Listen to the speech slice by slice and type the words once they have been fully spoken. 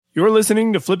You're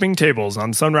listening to Flipping Tables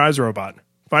on Sunrise Robot.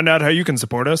 Find out how you can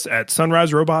support us at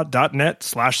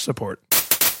sunriserobot.net/support.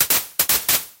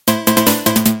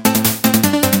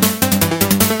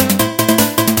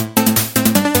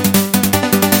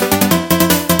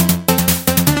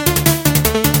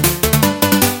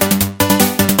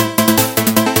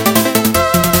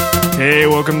 Hey,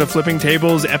 welcome to Flipping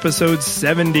Tables, episode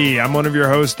 70. I'm one of your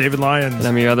hosts, David Lyons. And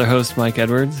I'm your other host, Mike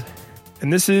Edwards.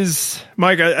 And this is,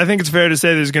 Mike, I think it's fair to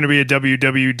say there's going to be a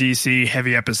WWDC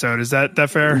heavy episode. Is that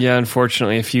fair? Yeah,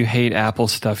 unfortunately, if you hate Apple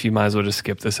stuff, you might as well just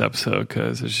skip this episode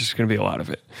because there's just going to be a lot of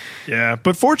it. Yeah,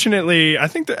 but fortunately, I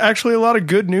think that actually a lot of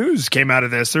good news came out of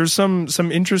this. There's some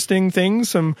interesting things,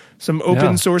 some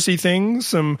open sourcey things,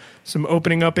 some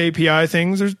opening up API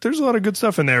things. There's a lot of good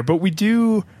stuff in there, but we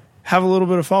do have a little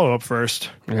bit of follow-up first.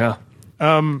 Yeah.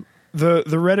 The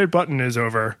Reddit button is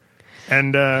over,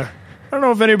 and I don't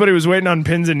know if anybody was waiting on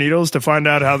pins and needles to find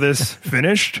out how this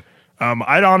finished.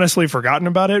 I'd honestly forgotten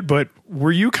about it, but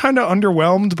were you kind of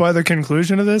underwhelmed by the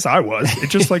conclusion of this? I was. It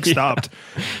just stopped.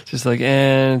 Just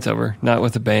and it's over. Not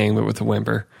with a bang, but with a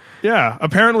whimper. Yeah.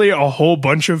 Apparently a whole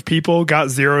bunch of people got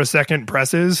 0-second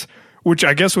presses, which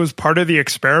I guess was part of the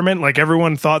experiment. Like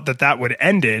everyone thought that would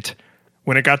end it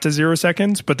when it got to 0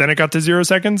 seconds, but then it got to 0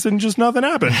 seconds and just nothing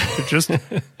happened. It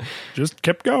just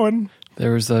kept going.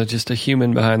 There was just a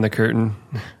human behind the curtain.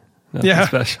 Nothing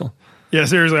special. Yeah,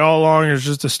 seriously, all along it was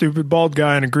just a stupid bald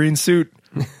guy in a green suit.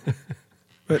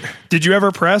 But did you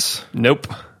ever press? Nope.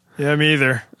 Yeah, me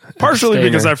either. Partially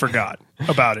because I forgot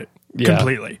about it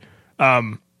completely.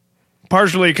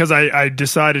 Partially because I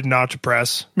decided not to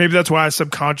press. Maybe that's why I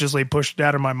subconsciously pushed it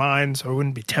out of my mind so I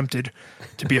wouldn't be tempted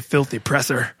to be a filthy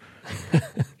presser.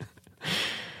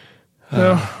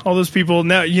 All those people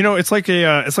now, it's like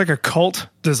a cult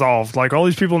dissolved. Like all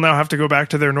these people now have to go back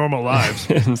to their normal lives.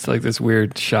 It's like this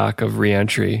weird shock of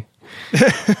reentry.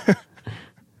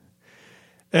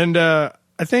 And I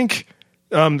think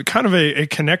kind of a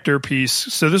connector piece.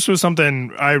 So this was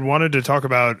something I wanted to talk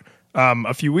about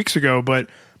a few weeks ago, but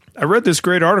I read this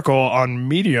great article on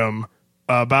Medium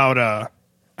about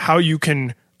how you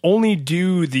can only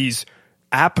do these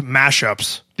app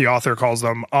mashups, the author calls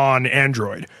them, on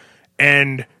Android.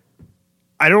 And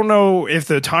I don't know if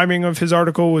the timing of his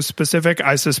article was specific.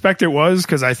 I suspect it was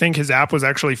because I think his app was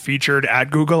actually featured at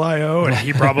Google I/O and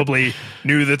he probably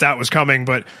knew that was coming.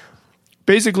 But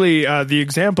basically, the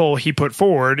example he put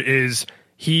forward is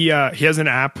he has an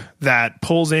app that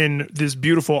pulls in this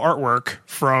beautiful artwork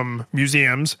from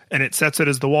museums and it sets it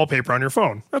as the wallpaper on your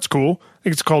phone. That's cool. I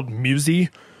think it's called Musi.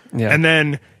 Yeah. And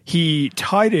then he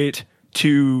tied it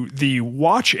to the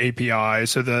Watch API,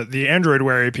 so the Android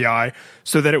Wear API,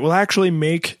 so that it will actually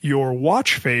make your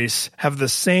watch face have the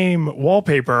same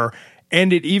wallpaper,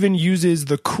 and it even uses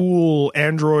the cool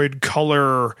Android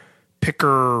color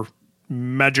picker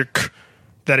magic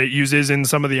that it uses in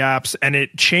some of the apps, and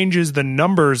it changes the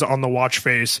numbers on the watch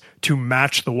face to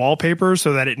match the wallpaper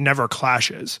so that it never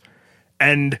clashes.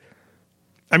 And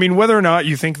I mean, whether or not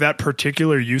you think that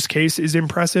particular use case is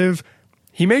impressive,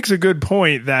 he makes a good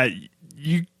point that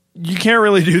you can't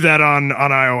really do that on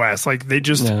iOS. Like they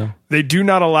do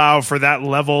not allow for that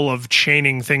level of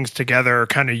chaining things together,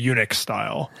 kind of Unix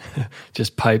style.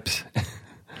 Just pipes.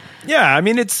 Yeah, I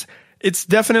mean it's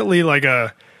definitely like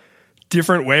a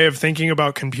different way of thinking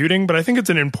about computing, but I think it's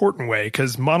an important way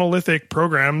because monolithic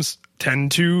programs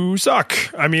tend to suck.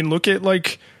 I mean, look at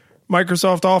like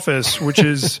Microsoft Office, which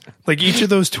is like each of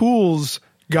those tools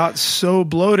got so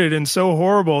bloated and so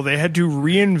horrible they had to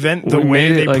reinvent the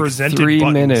way they presented 3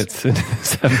 buttons. minutes into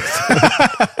this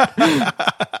episode.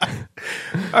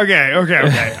 Okay.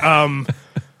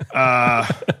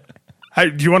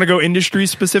 Do you want to go industry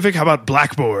specific? How about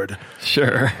Blackboard?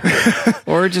 Sure.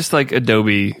 Or just like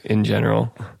Adobe in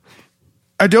general.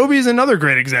 Adobe is another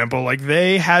great example. Like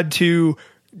they had to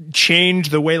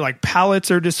change the way like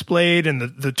palettes are displayed and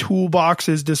the toolbox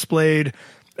is displayed.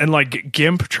 And like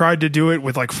GIMP tried to do it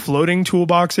with like floating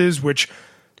toolboxes, which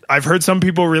I've heard some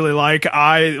people really like.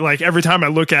 I like every time I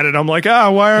look at it, I'm like,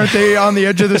 why aren't they on the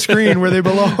edge of the screen where they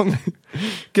belong?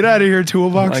 Get out of here,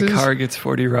 toolboxes. My car gets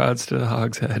 40 rods to the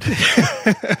hogshead.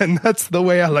 And that's the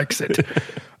way I likes it.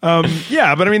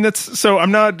 Yeah, but I mean, so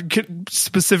I'm not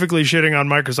specifically shitting on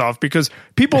Microsoft because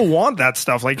people want that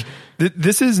stuff. Like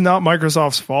this is not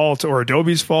Microsoft's fault or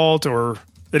Adobe's fault, or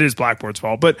it is Blackboard's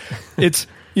fault, but it's,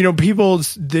 people,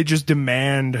 they just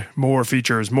demand more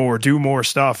features, do more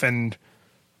stuff. And,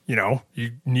 you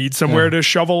need somewhere to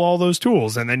shovel all those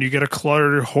tools. And then you get a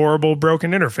cluttered, horrible,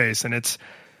 broken interface. And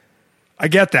I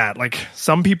get that. Like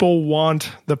some people want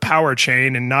the power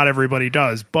chain and not everybody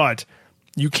does. But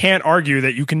you can't argue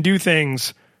that you can do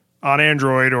things on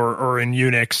Android or in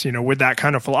Unix, with that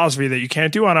kind of philosophy that you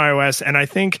can't do on iOS. And I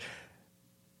think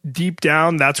deep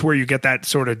down, that's where you get that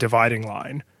sort of dividing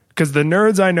line. Because the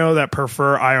nerds I know that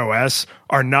prefer iOS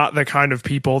are not the kind of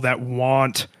people that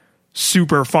want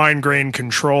super fine-grained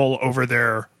control over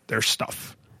their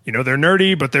stuff. They're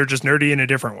nerdy, but they're just nerdy in a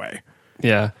different way.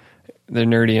 Yeah. They're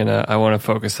nerdy, and I want to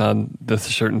focus on the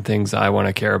certain things I want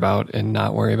to care about and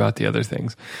not worry about the other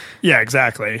things. Yeah,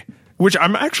 exactly. Which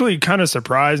I'm actually kind of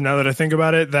surprised now that I think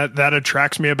about it, that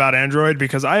attracts me about Android,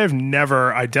 because I have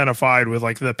never identified with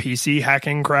like the PC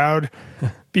hacking crowd.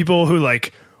 People who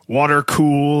like water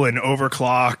cool and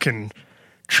overclock and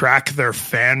track their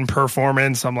fan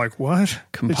performance. I'm like, what?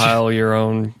 Compile your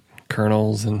own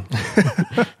kernels and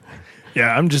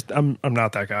yeah, I'm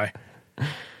not that guy.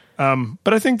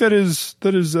 But I think that is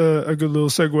a good little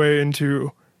segue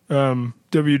into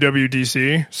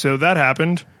WWDC. So that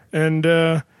happened, and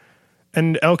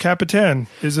El Capitan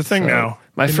is a thing now.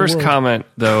 My first comment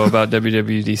though about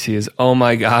WWDC is, oh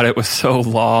my god, it was so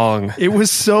long. It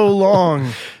was so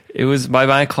long. It was, by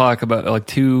my clock, about like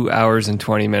 2 hours and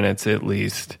 20 minutes at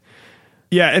least.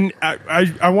 Yeah, and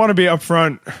I want to be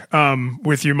upfront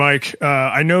with you, Mike.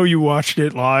 I know you watched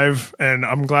it live, and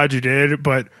I'm glad you did,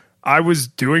 but I was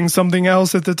doing something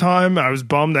else at the time. I was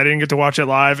bummed I didn't get to watch it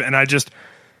live, and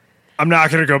I'm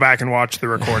not going to go back and watch the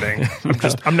recording.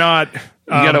 I'm not. You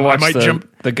got to watch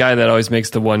the guy that always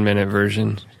makes the 1 minute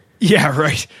version. Yeah,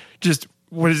 right. Just,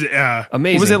 what is it?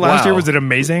 Amazing. What was it last year? Was it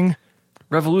amazing?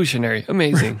 Revolutionary.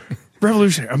 Amazing.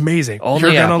 Revolutionary. Amazing. Only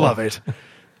You're going to Apple. love it.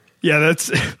 Yeah,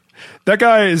 that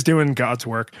guy is doing God's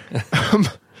work.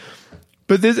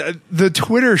 But the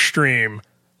Twitter stream,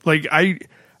 like I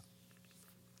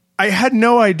had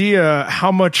no idea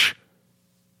how much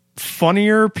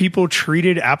funnier people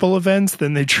treated Apple events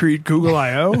than they treat Google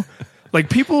I/O. Like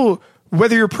people,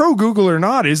 whether you're pro Google or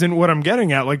not, isn't what I'm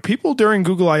getting at. Like people during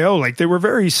Google I/O, like they were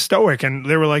very stoic and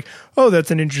they were like, oh, that's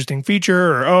an interesting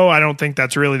feature, or oh, I don't think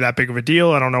that's really that big of a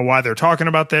deal. I don't know why they're talking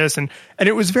about this. And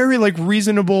it was very like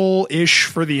reasonable-ish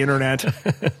for the internet.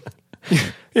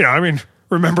 I mean,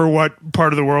 remember what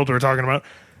part of the world we're talking about.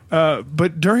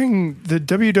 But during the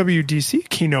WWDC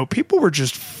keynote, people were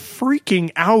just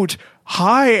freaking out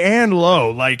high and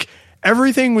low. Like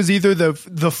everything was either the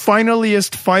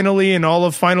finaliest finally in all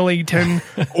of Finally 10,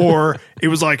 or it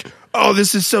was like, oh,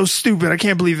 this is so stupid. I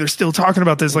can't believe they're still talking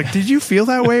about this. Like, did you feel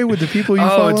that way with the people you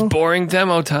follow? Oh, it's boring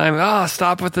demo time. Oh,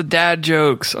 stop with the dad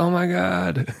jokes. Oh my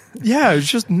God. Yeah, it's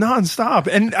just nonstop.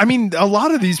 And I mean, a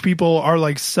lot of these people are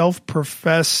like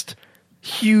self-professed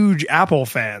huge Apple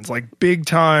fans, like big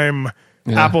time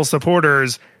Apple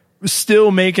supporters, still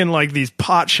making like these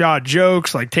pot shot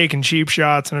jokes, like taking cheap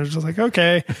shots. And I was just like,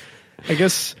 okay, I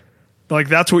guess like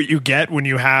that's what you get when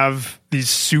you have these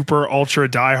super ultra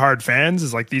diehard fans,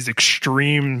 is like these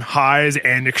extreme highs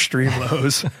and extreme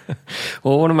lows.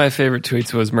 Well, one of my favorite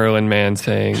tweets was Merlin Mann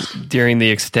saying during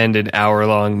the extended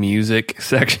hour-long music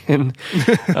section,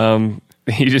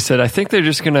 he just said, I think they're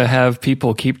just going to have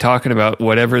people keep talking about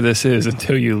whatever this is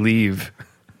until you leave.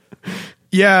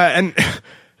 Yeah, and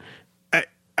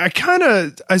I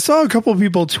saw a couple of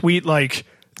people tweet like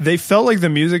they felt like the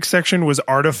music section was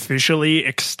artificially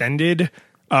extended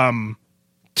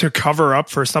to cover up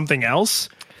for something else,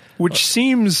 which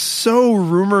seems so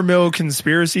rumor mill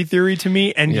conspiracy theory to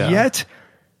me, and yet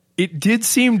it did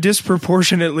seem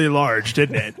disproportionately large,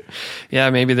 didn't it? Yeah,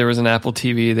 maybe there was an Apple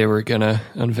TV they were going to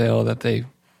unveil that they,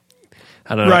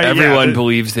 I don't know, right, everyone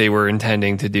believes they were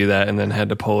intending to do that and then had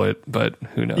to pull it, but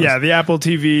who knows? Yeah, the Apple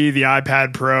TV, the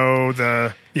iPad Pro,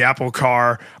 the Apple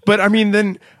Car. But I mean,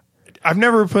 then I've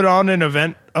never put on an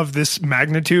event of this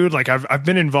magnitude. Like I've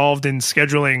been involved in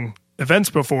scheduling events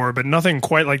before, but nothing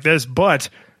quite like this. But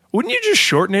wouldn't you just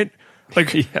shorten it?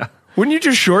 Like, wouldn't you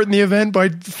just shorten the event by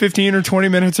 15 or 20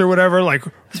 minutes or whatever? Like,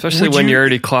 especially when you're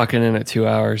already clocking in at 2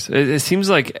 hours. It seems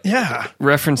like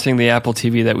referencing the Apple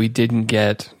TV that we didn't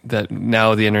get, that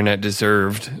now the internet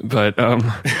deserved, but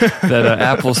that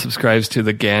Apple subscribes to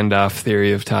the Gandalf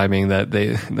theory of timing, that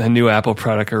the new Apple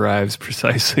product arrives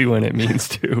precisely when it means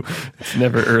to. It's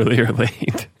never early or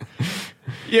late.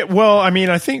 Yeah, well, I mean,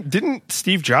 I think, didn't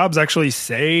Steve Jobs actually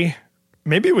say,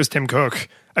 maybe it was Tim Cook,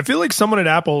 I feel like someone at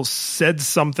Apple said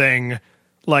something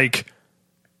like,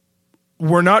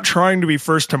 we're not trying to be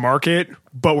first to market,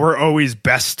 but we're always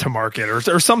best to market,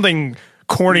 or something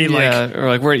corny like. Or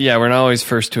like we're not always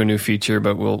first to a new feature,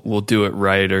 but we'll do it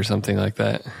right, or something like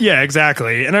that. Yeah,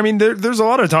 exactly. And I mean, there's a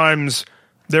lot of times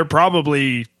they're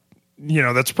probably,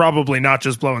 that's probably not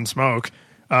just blowing smoke.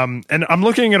 And I'm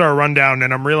looking at our rundown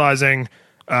and I'm realizing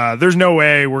there's no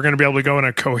way we're going to be able to go in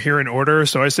a coherent order.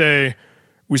 So I say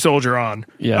we soldier on.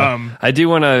 Yeah. I do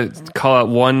want to call out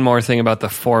one more thing about the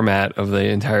format of the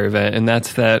entire event, and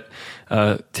that's that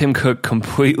Tim Cook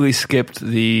completely skipped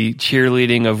the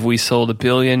cheerleading of we sold 1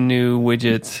 billion new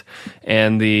widgets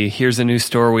and the here's a new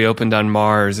store we opened on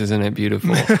Mars, isn't it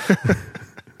beautiful?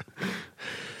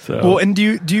 Well, and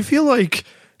do you feel like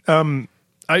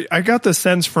I got the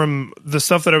sense from the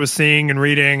stuff that I was seeing and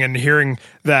reading and hearing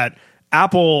that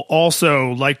Apple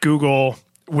also, like Google,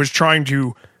 was trying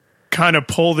to kind of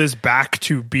pull this back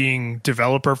to being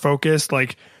developer focused.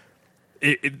 Like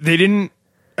they didn't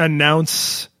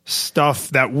announce stuff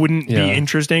that wouldn't be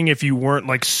interesting if you weren't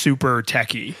like super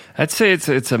techie. I'd say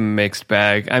it's a mixed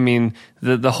bag. I mean,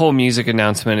 the whole music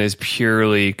announcement is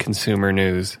purely consumer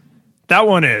news. That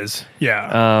one is,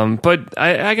 yeah. But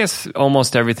I guess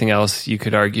almost everything else you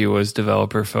could argue was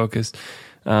developer focused.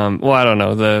 Well, I don't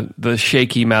know. The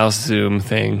shaky mouse zoom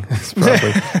thing is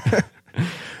probably.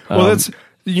 Well, that's,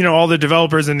 all the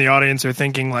developers in the audience are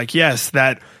thinking like, yes,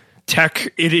 that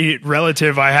tech idiot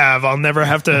relative I have, I'll never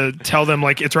have to tell them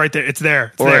like it's right there. It's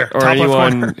there. It's there. Or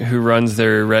anyone who runs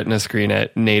their Retina screen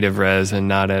at native res and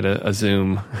not at a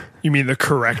zoom. You mean the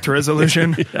correct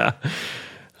resolution? Yeah.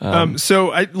 So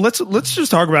let's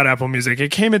just talk about Apple Music.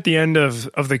 It came at the end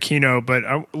of the keynote, but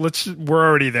we're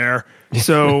already there.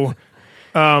 So,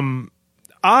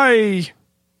 I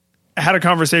had a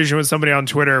conversation with somebody on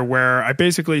Twitter where I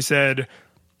basically said,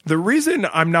 the reason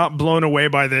I'm not blown away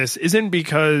by this isn't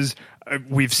because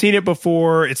we've seen it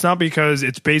before. It's not because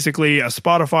it's basically a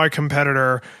Spotify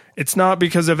competitor. It's not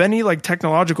because of any like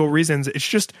technological reasons. It's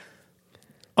just,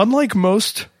 unlike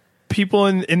most people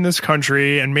in this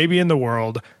country and maybe in the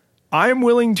world, I am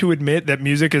willing to admit that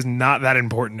music is not that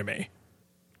important to me.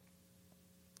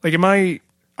 Like,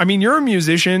 I mean, you're a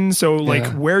musician, so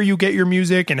like where you get your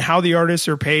music and how the artists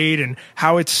are paid and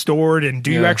how it's stored and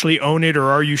do you actually own it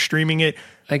or are you streaming it?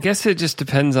 I guess it just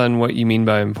depends on what you mean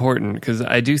by important, because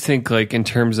I do think like in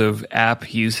terms of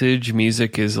app usage,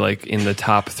 music is like in the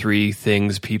top 3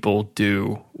 things people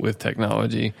do with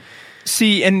technology.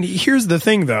 See, and here's the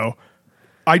thing though.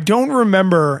 I don't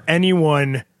remember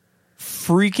anyone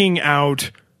freaking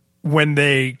out when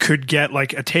they could get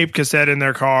like a tape cassette in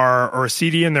their car or a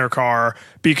CD in their car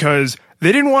because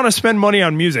they didn't want to spend money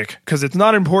on music because it's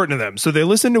not important to them. So they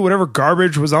listened to whatever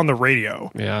garbage was on the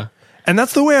radio. Yeah. And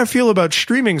that's the way I feel about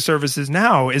streaming services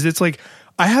now, is it's like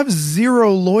I have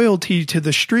zero loyalty to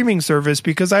the streaming service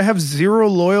because I have zero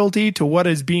loyalty to what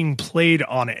is being played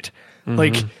on it. Mm-hmm.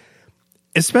 Like,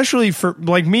 especially for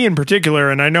like me in particular,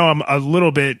 and I know I'm a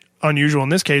little bit unusual in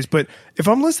this case, but if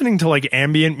I'm listening to like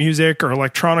ambient music or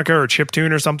electronica or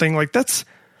chiptune or something like I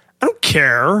don't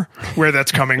care where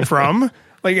that's coming from.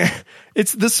 Like,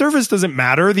 it's the service doesn't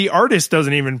matter. The artist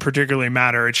doesn't even particularly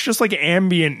matter. It's just like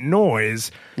ambient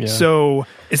noise. Yeah. So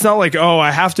it's not like, oh,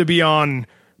 I have to be on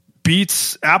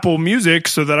Beats Apple Music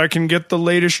so that I can get the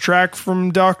latest track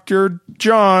from Dr.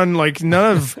 John. Like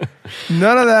none of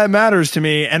that matters to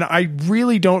me. And I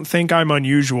really don't think I'm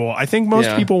unusual. I think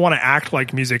most people want to act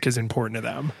like music is important to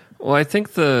them. Well, I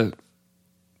think the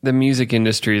music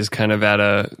industry is kind of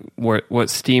at what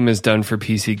Steam has done for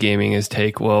PC gaming is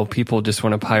take, well, people just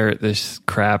want to pirate this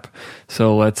crap.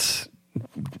 So let's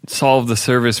solve the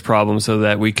service problem so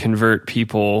that we convert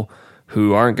people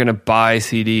who aren't going to buy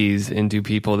CDs into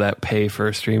people that pay for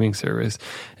a streaming service.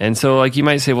 And so like you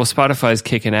might say, well, Spotify's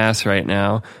kicking ass right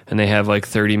now and they have like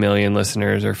 30 million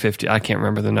listeners or 50. I can't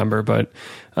remember the number, but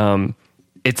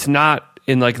it's not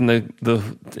in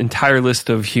the entire list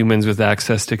of humans with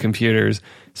access to computers.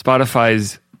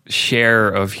 Spotify's share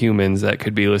of humans that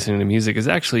could be listening to music is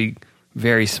actually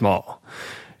very small.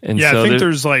 And so I think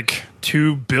there's like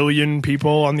 2 billion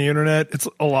people on the internet. It's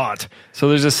a lot. So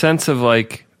there's a sense of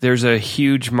like, there's a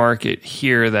huge market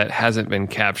here that hasn't been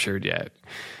captured yet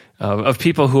of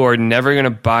people who are never going to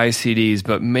buy CDs,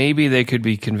 but maybe they could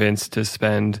be convinced to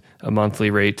spend a monthly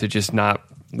rate to just not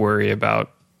worry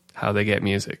about how they get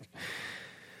music.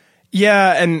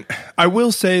 Yeah, and I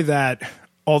will say that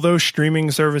although streaming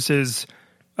services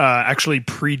actually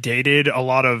predated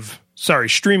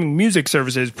streaming music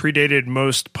services predated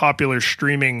most popular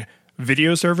streaming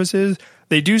video services,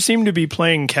 they do seem to be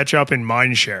playing catch up in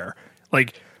mindshare.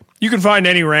 Like, you can find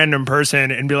any random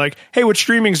person and be like, hey, what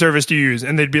streaming service do you use?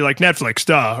 And they'd be like, Netflix,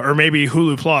 duh. Or maybe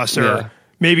Hulu Plus, or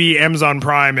maybe Amazon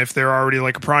Prime if they're already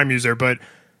like a Prime user. But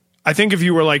I think if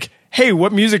you were like, hey,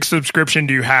 what music subscription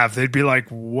do you have? They'd be like,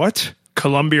 what?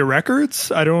 Columbia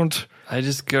Records? I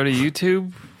just go to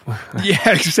YouTube. Yeah,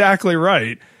 exactly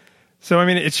right. So, I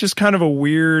mean, it's just kind of a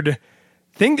weird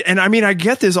thing. And I mean, I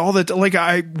get this all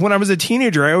the when I was a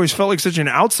teenager, I always felt like such an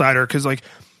outsider because like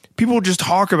people just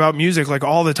talk about music like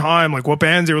all the time, like what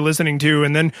bands they were listening to.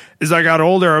 And then as I got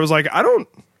older, I was like, I don't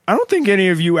think any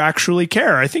of you actually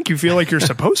care. I think you feel like you're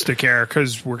supposed to care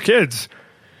because we're kids.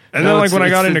 And then like when I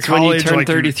got into college, when you turn like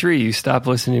 33, you stop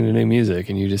listening to new music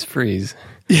and you just freeze.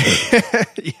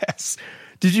 Yes.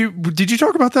 Did you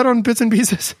talk about that on Bits and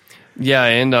Pieces? Yeah,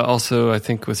 and also I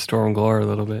think with Storm Glory a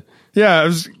little bit. Yeah, it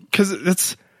was because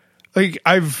it's like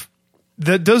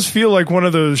that does feel like one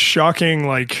of those shocking,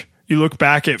 like you look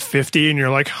back at 50 and you're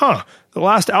like, huh, the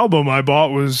last album I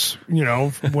bought was,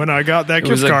 when I got that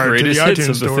gift card to the iTunes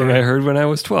of store. The thing I heard when I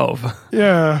was 12.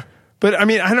 Yeah. But I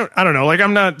mean, I don't know. Like I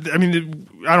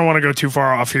don't want to go too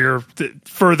far off here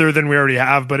further than we already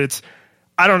have, but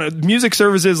I don't know. Music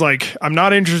services, like I'm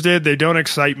not interested. They don't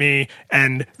excite me.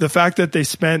 And the fact that they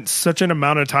spent such an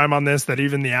amount of time on this, that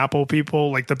even the Apple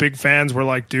people, like the big fans were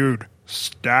like, dude,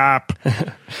 stop.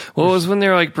 Well, it was when they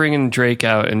were like bringing Drake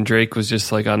out, and Drake was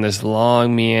just like on this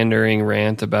long meandering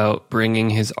rant about bringing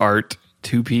his art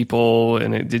to people.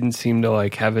 And it didn't seem to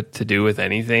like have it to do with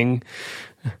anything.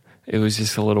 It was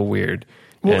just a little weird.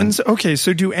 Well,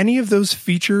 so do any of those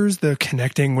features, the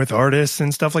connecting with artists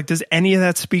and stuff, like, does any of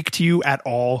that speak to you at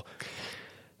all?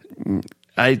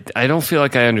 I don't feel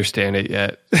like I understand it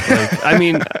yet. Like, I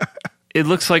mean, it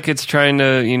looks like it's trying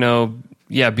to,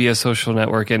 be a social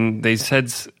network. And they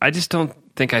said, I just don't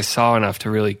think I saw enough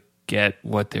to really get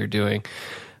what they're doing.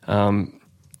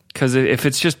 Because if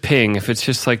it's just ping, if it's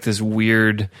just like this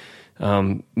weird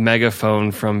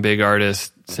megaphone from big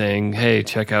artists saying, hey,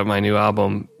 check out my new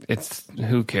album,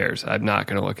 who cares? I'm not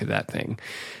going to look at that thing.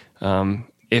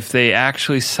 If they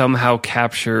actually somehow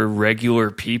capture regular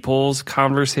people's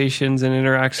conversations and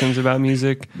interactions about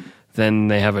music, then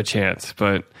they have a chance.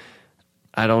 But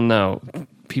I don't know.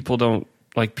 People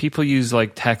use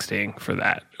like texting for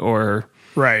that, or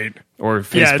right, or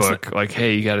Facebook. Like,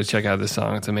 hey, you got to check out this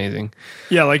song. It's amazing.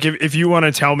 Yeah, like if you want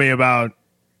to tell me about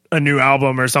a new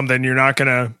album or something, you're not going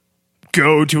to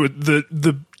go to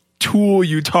the tool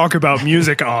you talk about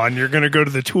music on. You're going to go to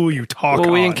the tool you talk on.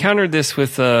 Well, we encountered this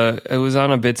with, it was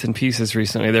on a Bits and Pieces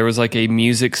recently. There was like a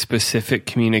music-specific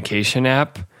communication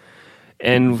app.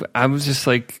 And I was just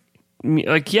like,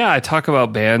 yeah, I talk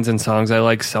about bands and songs I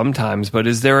like sometimes, but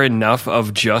is there enough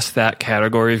of just that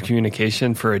category of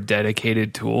communication for a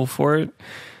dedicated tool for it?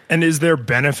 And is there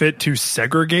benefit to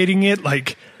segregating it?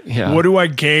 Like, yeah. What do I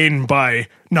gain by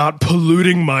not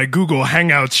polluting my Google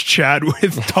Hangouts chat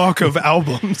with talk of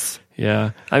albums?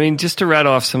 Yeah. I mean, just to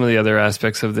rattle off some of the other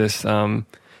aspects of this,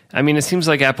 it seems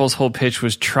like Apple's whole pitch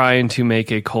was trying to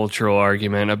make a cultural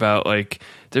argument about, like,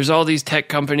 there's all these tech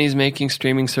companies making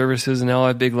streaming services and they all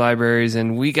have big libraries,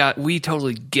 and we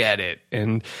totally get it.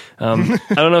 And I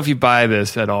don't know if you buy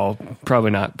this at all, probably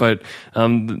not. But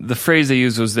the phrase they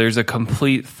used was, there's a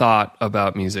complete thought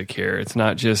about music here. It's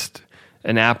not just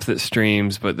an app that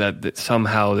streams, but that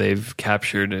somehow they've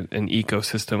captured an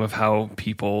ecosystem of how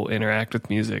people interact with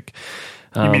music.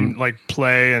 You mean like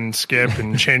play and skip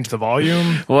and change the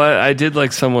volume? Well, I did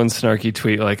like someone's snarky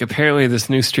tweet, like, apparently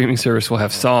this new streaming service will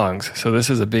have songs, so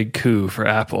this is a big coup for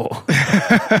Apple.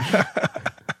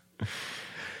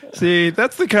 See,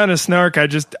 that's the kind of snark I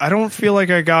don't feel like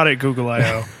I got at Google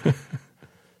I/O.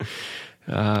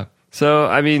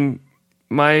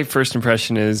 My first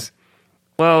impression is,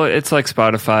 well, it's like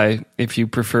Spotify. If you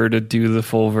prefer to do the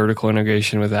full vertical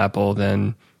integration with Apple,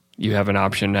 then you have an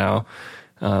option now.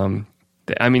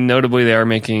 Notably, they are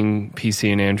making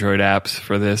PC and Android apps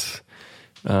for this.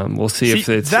 We'll see if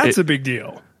it's... That's a big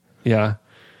deal. Yeah.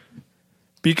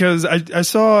 Because I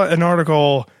saw an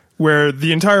article where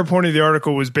the entire point of the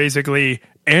article was basically,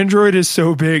 Android is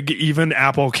so big, even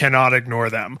Apple cannot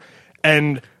ignore them.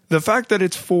 And the fact that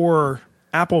it's for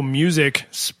Apple Music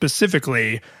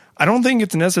specifically, I don't think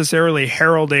it's necessarily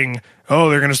heralding,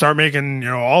 they're going to start making,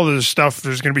 all this stuff.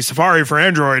 There's going to be Safari for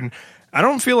Android. And I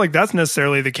don't feel like that's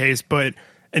necessarily the case, but,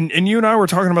 and you and I were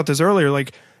talking about this earlier,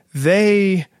 like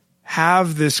they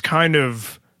have this kind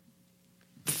of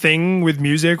thing with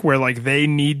music where like they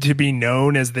need to be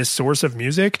known as this source of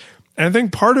music. And I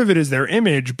think part of it is their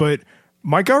image, but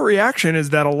my gut reaction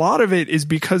is that a lot of it is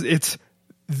because it's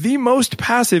the most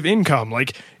passive income.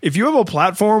 Like if you have a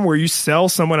platform where you sell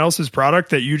someone else's product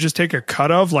that you just take a cut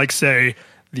of, like say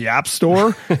the App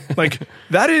Store, like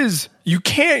that is, you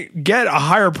can't get a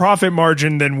higher profit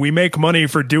margin than we make money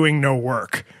for doing no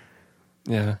work.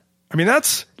 Yeah. I mean,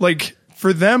 that's like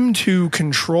for them to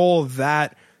control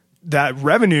that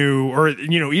revenue or,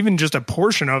 even just a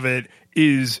portion of it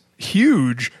is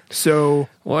huge. So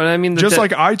just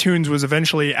like iTunes was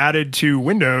eventually added to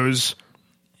Windows,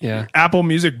 yeah, Apple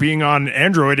Music being on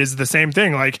Android is the same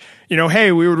thing. Like,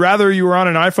 hey, we would rather you were on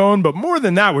an iPhone, but more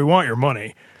than that, we want your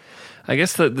money. I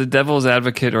guess the devil's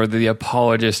advocate or the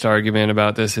apologist argument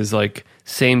about this is like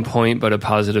same point but a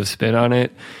positive spin on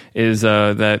it, is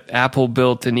that Apple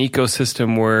built an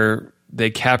ecosystem where they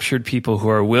captured people who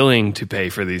are willing to pay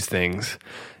for these things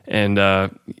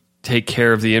and take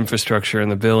care of the infrastructure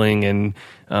and the billing and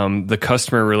the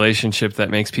customer relationship that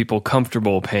makes people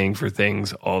comfortable paying for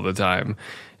things all the time.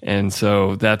 And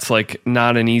so that's like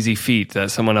not an easy feat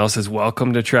that someone else is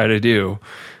welcome to try to do.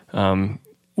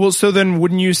 Well, so then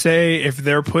wouldn't you say if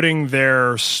they're putting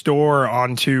their store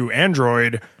onto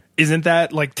Android, isn't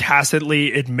that like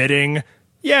tacitly admitting,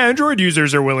 yeah, Android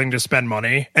users are willing to spend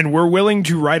money and we're willing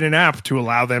to write an app to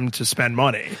allow them to spend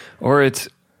money? Or it's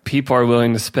people are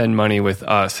willing to spend money with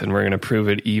us and we're going to prove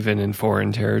it even in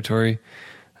foreign territory.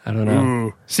 I don't know.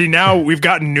 Ooh. See, now we've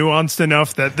gotten nuanced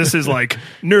enough that this is like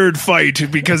nerd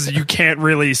fight because you can't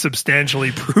really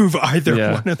substantially prove either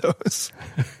one of those.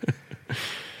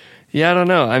 Yeah, I don't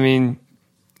know. I mean,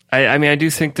 I do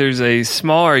think there's a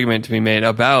small argument to be made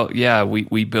about,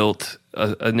 we built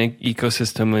an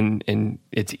ecosystem and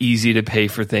it's easy to pay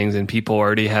for things and people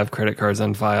already have credit cards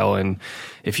on file. And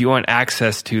if you want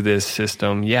access to this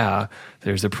system,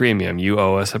 there's a premium. You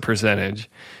owe us a percentage.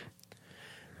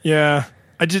 Yeah.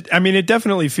 It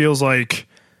definitely feels like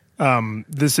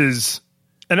this is,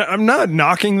 and I'm not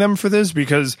knocking them for this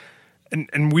because,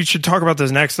 and we should talk about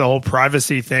this next, the whole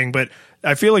privacy thing, but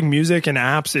I feel like music and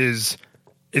apps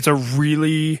it's a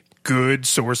really good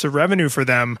source of revenue for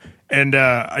them. And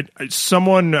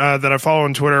someone that I follow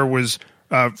on Twitter was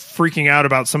freaking out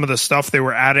about some of the stuff they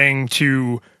were adding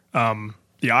to the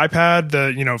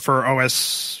iPad, for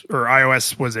OS or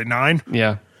iOS, was it 9?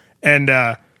 Yeah.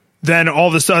 And then all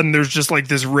of a sudden there's just like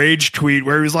this rage tweet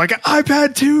where he was like,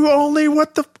 iPad 2 only,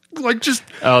 what the, like just...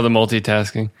 Oh, the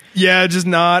multitasking. Yeah, just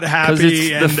not happy. Because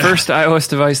it's the first iOS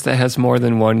device that has more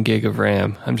than 1 gig of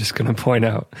RAM. I'm just going to point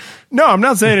out. No, I'm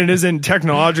not saying it isn't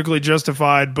technologically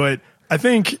justified, but I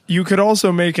think you could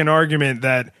also make an argument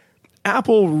that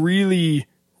Apple really,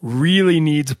 really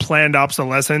needs planned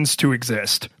obsolescence to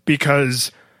exist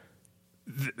because,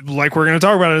 like we're going to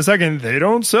talk about in a second, they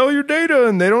don't sell your data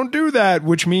and they don't do that,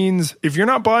 which means if you're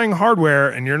not buying hardware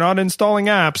and you're not installing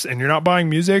apps and you're not buying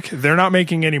music, they're not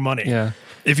making any money. Yeah.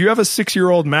 If you have a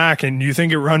 6-year-old Mac and you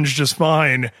think it runs just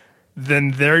fine,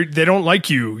 then they don't like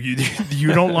you.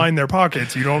 You don't line their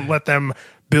pockets. You don't let them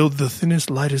build the thinnest,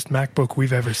 lightest MacBook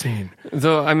we've ever seen.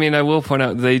 Though, I will point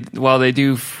out, while they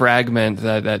do fragment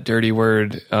that dirty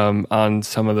word on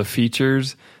some of the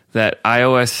features, that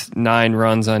iOS 9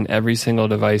 runs on every single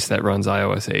device that runs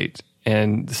iOS 8.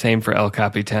 And the same for El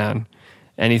Capitan.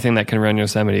 Anything that can run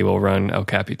Yosemite will run El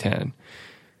Capitan.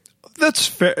 That's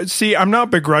fair. See, I'm not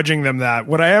begrudging them that.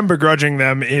 What I am begrudging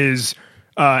them is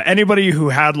anybody who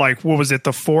had, like, what was it,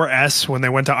 the 4S when they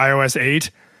went to iOS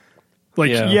 8? Like,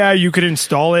 you could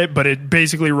install it, but it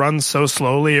basically runs so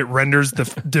slowly it renders the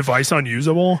device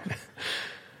unusable.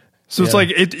 So it's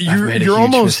like you're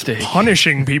almost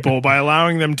punishing people by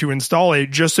allowing them to install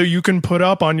it just so you can put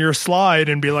up on your slide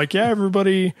and be like, yeah,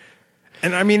 everybody.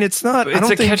 And it's not.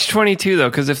 It's a catch-22 though,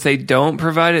 because if they don't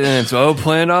provide it, then it's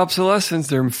planned obsolescence.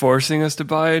 They're forcing us to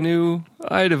buy a new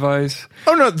iDevice.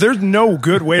 Oh no, there's no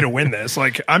good way to win this.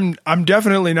 Like I'm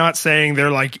definitely not saying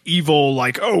they're like evil.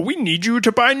 Like, oh, we need you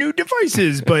to buy new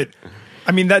devices, but.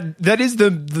 That is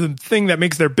the thing that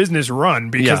makes their business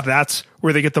run because that's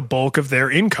where they get the bulk of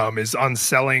their income is on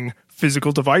selling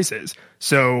physical devices.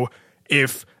 So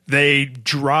if they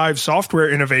drive software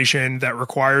innovation that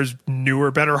requires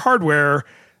newer, better hardware,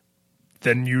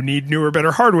 then you need newer,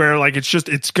 better hardware. Like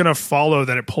it's going to follow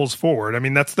that it pulls forward.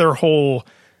 That's their whole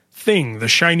thing, the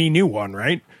shiny new one,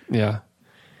 right? Yeah.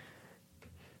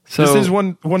 So, this is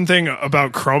one thing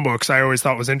about Chromebooks I always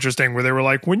thought was interesting where they were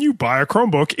like, when you buy a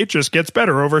Chromebook, it just gets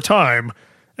better over time.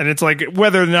 And it's like,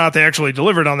 whether or not they actually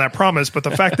delivered on that promise, but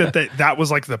the fact that that was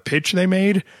like the pitch they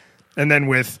made. And then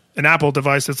with an Apple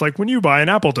device, it's like, when you buy an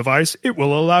Apple device, it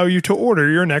will allow you to order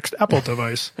your next Apple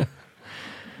device.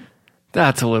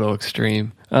 That's a little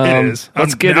extreme. It is.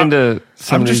 Let's get into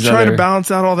some I'm just trying to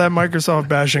balance out all that Microsoft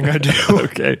bashing I do.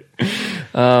 Okay.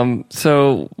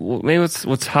 So maybe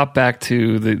let's hop back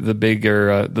to the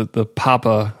bigger the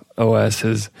Papa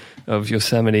OSs of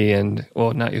Yosemite and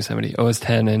not Yosemite, OS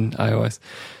 10 and iOS.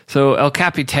 So El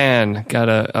Capitan got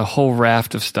a whole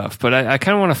raft of stuff, but I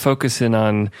kind of want to focus in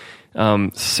on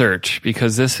search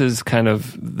because this is kind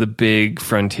of the big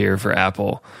frontier for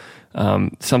Apple.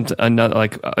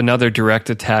 Another direct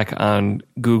attack on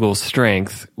Google's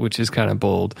strength, which is kind of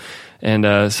bold.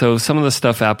 And so some of the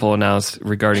stuff Apple announced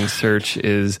regarding search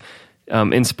is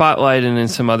In Spotlight and in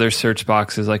some other search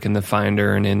boxes, like in the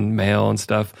Finder and in Mail and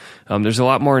stuff, there's a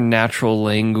lot more natural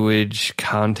language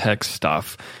context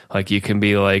stuff. Like you can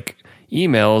be like,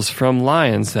 emails from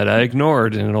Lions that I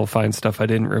ignored, and it'll find stuff I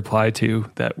didn't reply to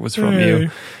that was from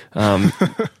you.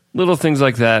 Little things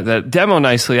like that demo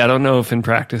nicely. I don't know if in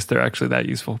practice they're actually that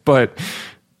useful, but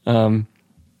so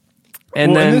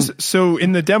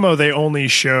in the demo they only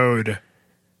showed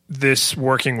this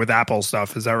working with Apple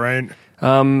stuff. Is that right?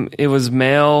 It was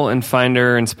Mail and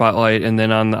Finder and Spotlight, and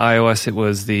then on the iOS it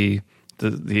was the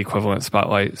equivalent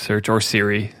Spotlight search or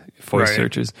Siri voice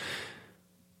searches.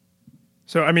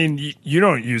 So, I mean, you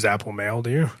don't use Apple Mail, do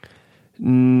you?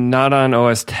 Not on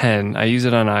OS 10. I use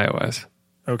it on iOS.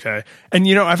 Okay. And,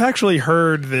 I've actually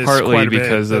heard this partly quite a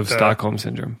because bit of Stockholm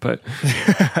Syndrome, but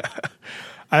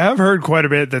I have heard quite a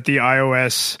bit that the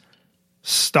iOS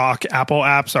stock Apple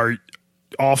apps are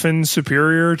often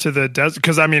superior to the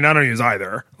because I don't use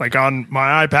either. Like on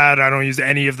my iPad, I don't use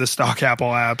any of the stock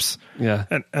Apple apps. Yeah.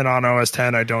 And on OS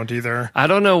 10, I don't either. I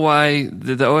don't know why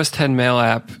the OS 10 Mail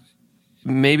app.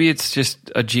 Maybe it's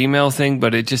just a Gmail thing,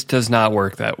 but it just does not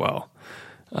work that well.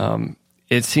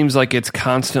 It seems like it's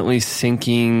constantly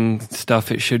syncing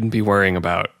stuff it shouldn't be worrying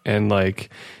about. And like,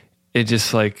 it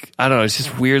just like, I don't know, it's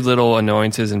just weird little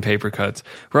annoyances and paper cuts.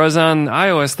 Whereas on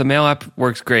iOS, the Mail app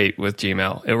works great with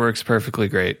Gmail. It works perfectly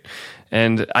great.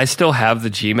 And I still have the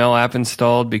Gmail app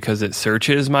installed because it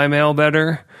searches my mail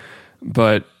better,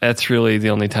 but that's really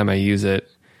the only time I use it.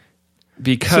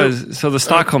 Because so the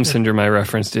Stockholm Syndrome I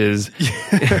referenced is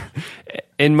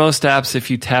in most apps,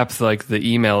 if you tap like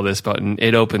the email this button,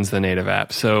 it opens the native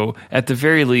app. So at the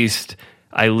very least,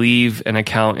 I leave an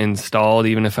account installed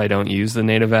even if I don't use the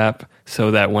native app, so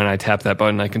that when I tap that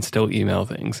button, I can still email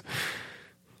things.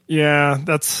 Yeah,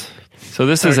 that's so.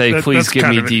 This is please give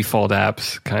me default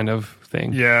apps kind of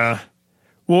thing. Yeah.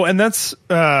 Well, and that's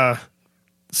so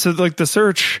like the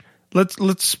search.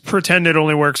 Let's pretend it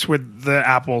only works with the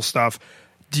Apple stuff.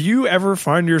 Do you ever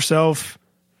find yourself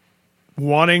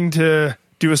wanting to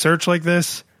do a search like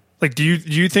this? Like, do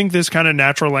you think this kind of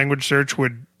natural language search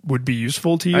would be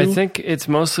useful to you? I think it's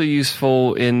mostly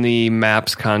useful in the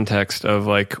maps context of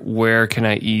like, where can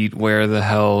I eat? Where the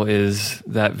hell is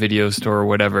that video store or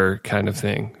whatever kind of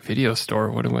thing? Video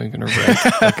store? What am I going to rent?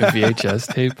 Like a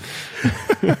VHS tape?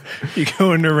 You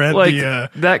go in to rent like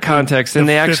that context, and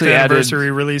they actually added anniversary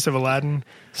release of Aladdin.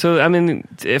 So, I mean,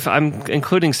 if I'm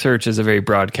including search as a very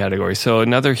broad category. So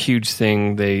another huge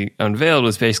thing they unveiled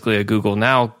was basically a Google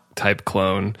Now type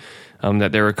clone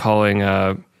that they were calling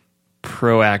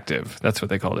Proactive. That's what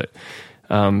they called it.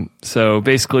 So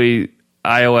basically,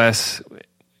 iOS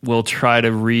will try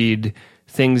to read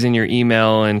things in your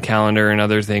email and calendar and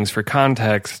other things for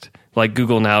context, like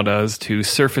Google Now does, to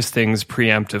surface things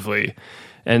preemptively.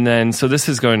 And then, so this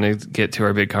is going to get to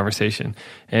our big conversation.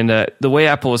 And the way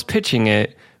Apple was pitching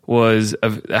it was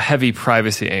a heavy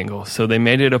privacy angle. So they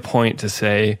made it a point to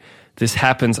say, this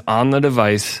happens on the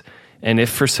device, and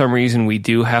if for some reason we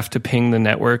do have to ping the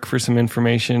network for some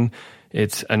information,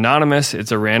 it's anonymous,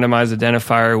 it's a randomized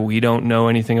identifier, we don't know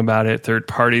anything about it, third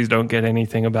parties don't get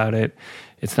anything about it,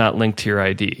 it's not linked to your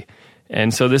ID.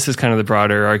 And so this is kind of the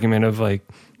broader argument of like,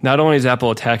 not only is Apple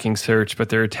attacking search, but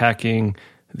they're attacking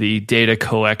the data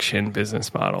collection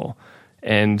business model.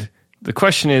 And the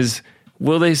question is,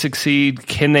 will they succeed?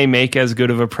 Can they make as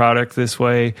good of a product this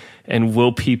way? And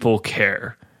will people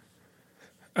care?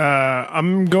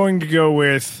 I'm going to go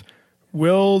with,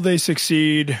 will they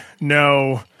succeed?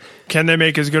 No. Can they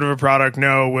make as good of a product?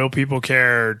 No. Will people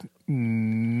care?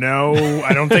 No.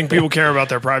 I don't think people care about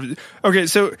their privacy. Okay,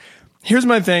 so here's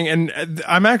my thing, and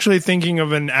I'm actually thinking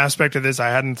of an aspect of this I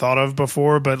hadn't thought of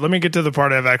before, but let me get to the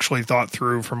part I've actually thought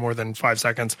through for more than 5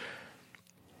 seconds.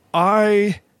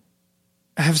 I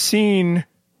have seen,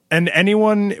 and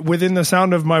anyone within the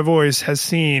sound of my voice has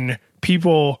seen,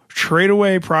 people trade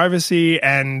away privacy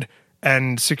and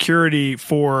security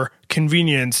for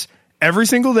convenience every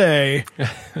single day.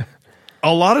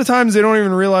 A lot of times they don't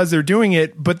even realize they're doing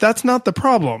it, but that's not the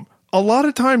problem. A lot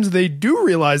of times they do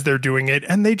realize they're doing it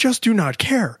and they just do not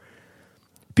care.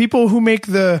 People who make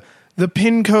the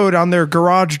PIN code on their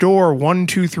garage door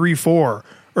 1234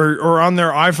 or on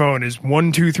their iPhone is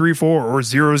 1234 or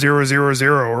 0000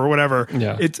 or whatever.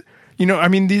 Yeah. It's,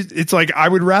 it's like, I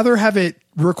would rather have it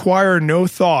require no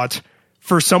thought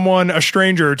for someone, a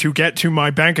stranger, to get to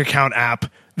my bank account app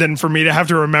than for me to have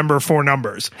to remember 4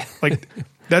 numbers. Like,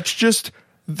 that's just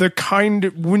the kind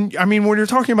when you're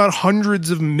talking about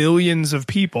hundreds of millions of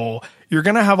people, you're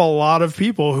going to have a lot of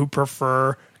people who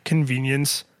prefer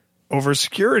convenience over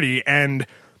security. And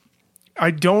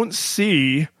I don't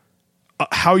see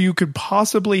how you could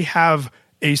possibly have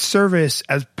a service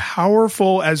as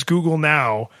powerful as Google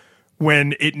Now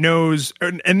when it knows,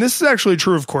 and this is actually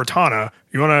true of Cortana.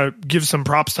 You want to give some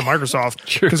props to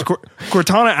Microsoft because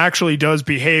Cortana actually does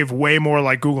behave way more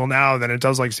like Google Now than it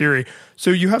does like Siri.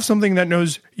 So you have something that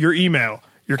knows your email,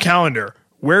 your calendar,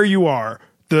 where you are,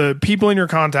 the people in your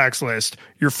contacts list,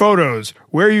 your photos,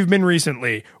 where you've been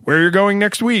recently, where you're going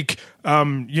next week.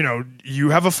 You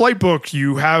have a flight book,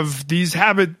 you have these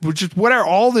habits, which is whatever,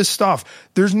 all this stuff.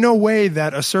 There's no way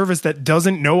that a service that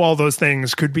doesn't know all those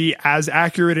things could be as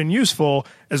accurate and useful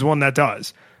as one that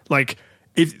does. Like,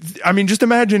 just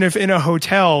imagine if in a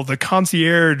hotel, the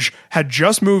concierge had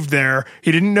just moved there.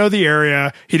 He didn't know the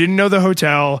area. He didn't know the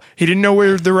hotel. He didn't know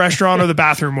where the restaurant or the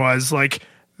bathroom was. Like,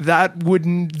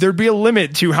 there'd be a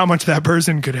limit to how much that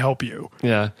person could help you.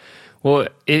 Yeah. Well,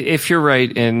 if you're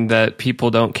right in that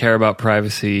people don't care about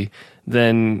privacy,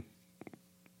 then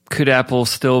could Apple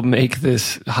still make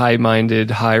this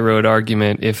high-minded, high-road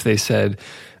argument if they said,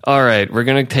 all right, we're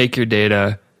going to take your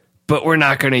data, but we're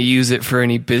not going to use it for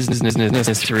any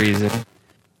business reason?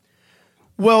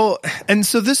 Well, and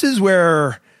so this is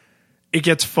where it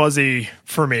gets fuzzy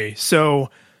for me.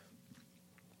 So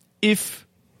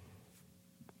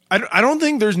I don't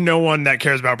think there's no one that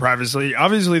cares about privacy.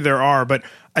 Obviously there are, but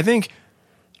I think,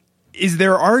 is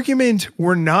their argument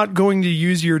we're not going to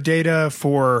use your data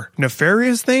for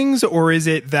nefarious things, or is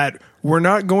it that we're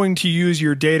not going to use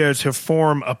your data to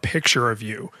form a picture of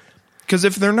you? Because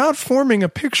if they're not forming a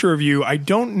picture of you, I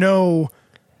don't know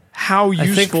how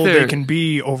useful they can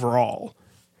be overall.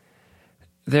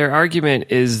 Their argument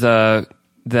is that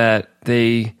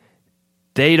they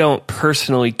don't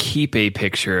personally keep a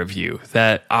picture of you,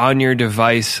 that on your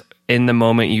device in the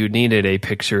moment you need it, a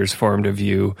picture is formed of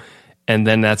you, and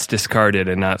then that's discarded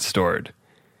and not stored.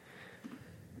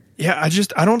 Yeah,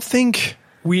 I don't think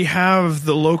we have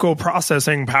the local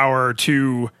processing power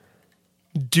to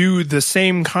do the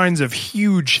same kinds of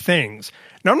huge things.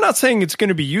 Now, I'm not saying it's going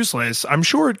to be useless. I'm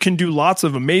sure it can do lots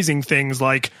of amazing things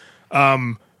like,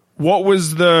 what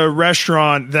was the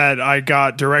restaurant that I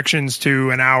got directions to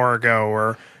an hour ago?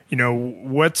 Or,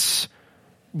 what's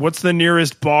the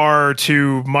nearest bar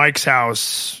to Mike's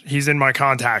house? He's in my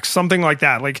contacts, something like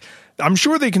that. Like, I'm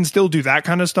sure they can still do that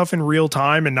kind of stuff in real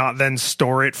time and not then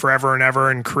store it forever and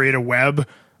ever and create a web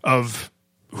of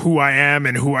who I am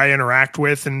and who I interact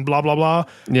with and blah, blah, blah.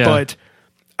 Yeah. But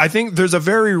I think there's a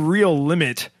very real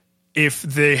limit if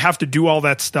they have to do all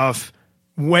that stuff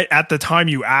at the time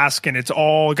you ask, and it's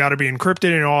all got to be encrypted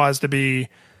and it all has to be.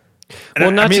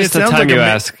 Well, not just the time you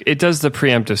ask. It does the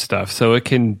preemptive stuff, so it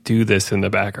can do this in the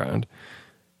background.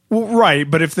 Well, right,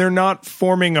 but if they're not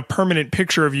forming a permanent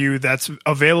picture of you that's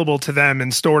available to them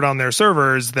and stored on their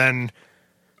servers, then,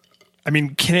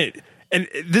 can it... And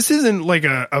this isn't like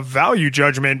a value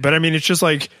judgment, but it's just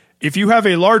like, if you have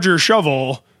a larger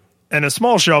shovel and a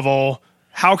small shovel,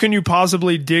 how can you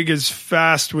possibly dig as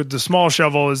fast with the small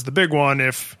shovel as the big one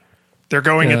if they're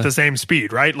going at the same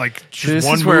speed, right? Like, just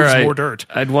one moves more dirt.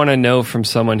 I'd want to know from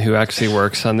someone who actually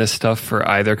works on this stuff for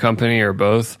either company or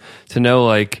both to know,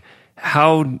 like,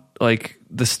 how, like,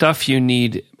 the stuff you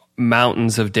need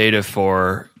mountains of data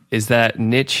for, is that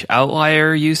niche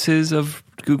outlier uses of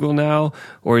Google Now,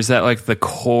 or is that like the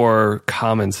core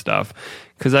common stuff?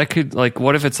 Because I could, like,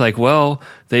 what if it's like, well,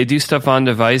 they do stuff on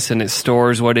device and it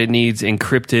stores what it needs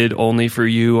encrypted only for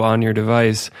you on your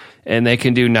device, and they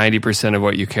can do 90% of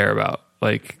what you care about.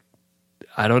 Like,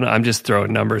 I don't know, I'm just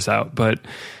throwing numbers out, but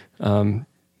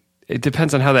it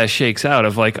depends on how that shakes out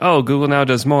of like, oh, Google Now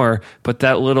does more, but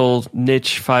that little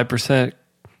niche 5%,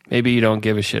 maybe you don't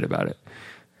give a shit about it.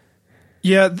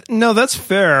 Yeah, no, that's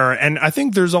fair. And I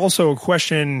think there's also a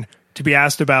question to be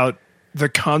asked about the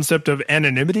concept of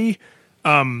anonymity.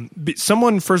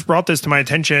 Someone first brought this to my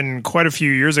attention quite a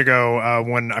few years ago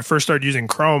when I first started using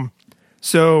Chrome.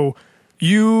 So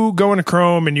you go into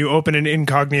Chrome and you open an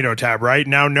incognito tab, right?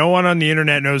 Now, no one on the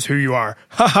internet knows who you are.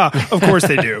 Of course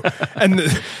they do. And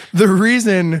the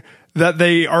reason that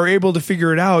they are able to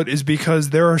figure it out is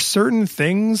because there are certain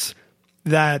things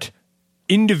that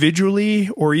individually,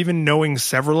 or even knowing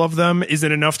several of them,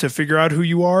 isn't enough to figure out who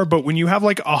you are. But when you have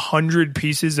like 100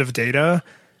 pieces of data,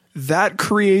 that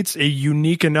creates a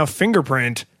unique enough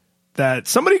fingerprint that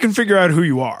somebody can figure out who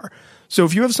you are. So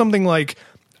if you have something like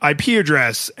IP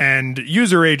address and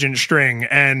user agent string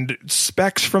and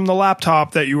specs from the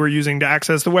laptop that you were using to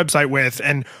access the website with,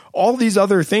 and all these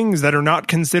other things that are not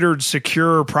considered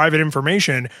secure private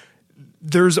information,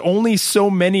 there's only so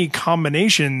many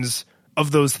combinations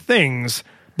of those things.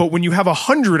 But when you have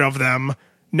 100 of them,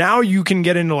 now you can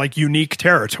get into like unique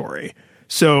territory.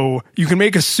 So you can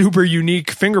make a super unique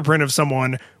fingerprint of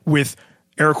someone with,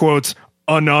 air quotes,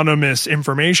 anonymous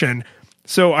information.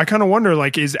 So I kind of wonder,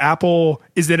 like, is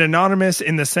it anonymous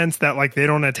in the sense that, like, they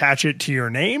don't attach it to your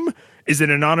name? Is it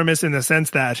anonymous in the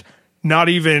sense that not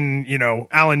even,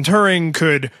 Alan Turing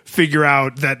could figure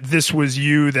out that this was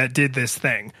you that did this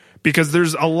thing? Because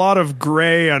there's a lot of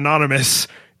gray anonymous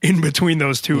in between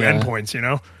those two endpoints,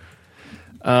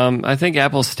 I think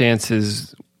Apple's stance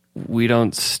is we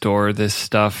don't store this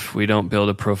stuff. We don't build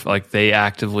a profile. Like, they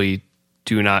actively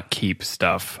do not keep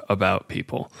stuff about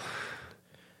people.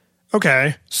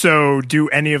 Okay. So do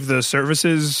any of the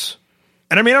services,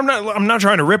 and I mean, I'm not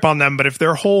trying to rip on them, but if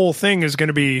their whole thing is going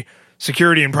to be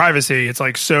security and privacy, it's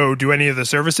like, so do any of the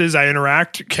services I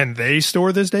interact, can they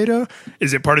store this data?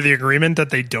 Is it part of the agreement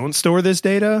that they don't store this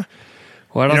data?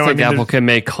 Well, I don't think Apple can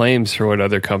make claims for what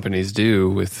other companies do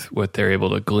with what they're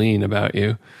able to glean about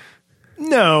you.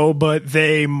 No, but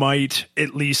they might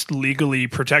at least legally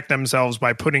protect themselves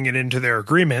by putting it into their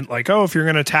agreement. Like, oh, if you're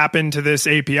going to tap into this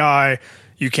API,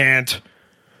 you can't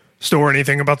store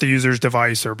anything about the user's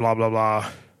device or blah, blah, blah.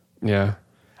 Yeah.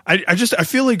 I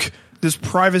feel like this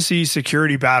privacy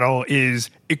security battle is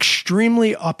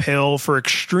extremely uphill for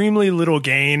extremely little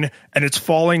gain, and it's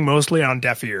falling mostly on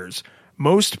deaf ears.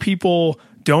 Most people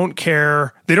don't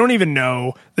care. They don't even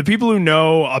know. The people who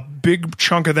know, a big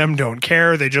chunk of them don't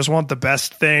care. They just want the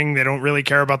best thing. They don't really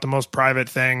care about the most private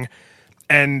thing.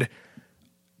 And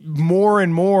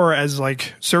more as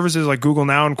like services like Google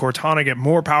Now and Cortana get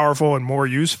more powerful and more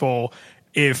useful,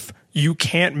 if you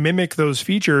can't mimic those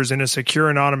features in a secure,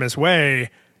 anonymous way,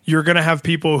 you're going to have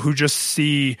people who just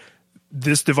see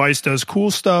this device does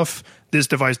cool stuff, this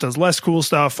device does less cool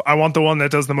stuff. I want the one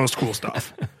that does the most cool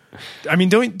stuff. I mean,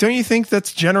 don't you think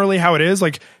that's generally how it is?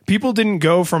 Like, people didn't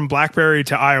go from BlackBerry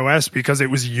to iOS because it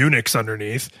was Unix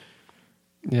underneath.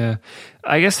 Yeah.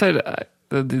 I guess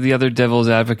the other devil's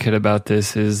advocate about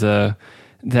this is that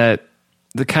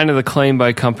the kind of the claim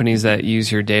by companies that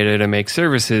use your data to make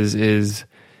services is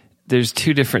there's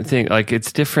two different things. Like,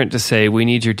 it's different to say we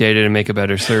need your data to make a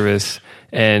better service,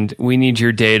 and we need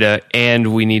your data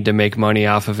and we need to make money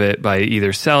off of it by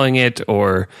either selling it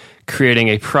or creating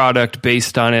a product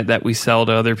based on it that we sell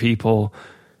to other people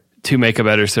to make a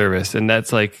better service. And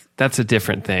that's a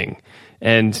different thing.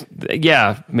 And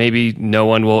yeah, maybe no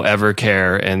one will ever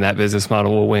care and that business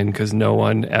model will win because no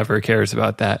one ever cares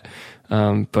about that.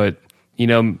 But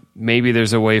maybe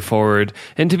there's a way forward.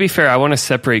 And to be fair, I want to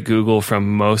separate Google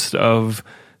from most of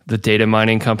the data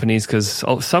mining companies because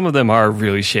some of them are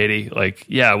really shady. Like,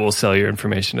 yeah, we'll sell your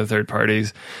information to third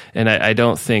parties. And I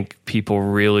don't think people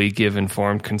really give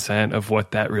informed consent of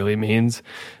what that really means.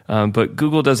 But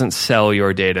Google doesn't sell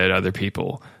your data to other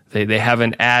people. They have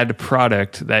an ad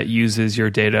product that uses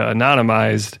your data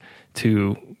anonymized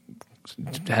to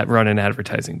run an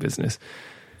advertising business.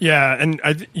 Yeah,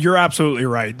 and you're absolutely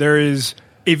right. There is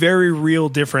a very real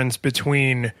difference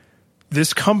between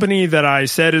this company that I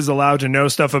said is allowed to know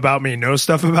stuff about me,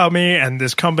 and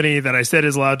this company that I said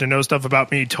is allowed to know stuff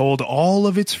about me told all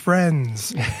of its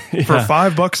friends for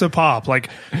 $5 a pop. Like,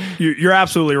 you're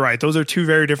absolutely right. Those are two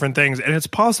very different things. And it's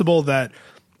possible that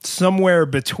somewhere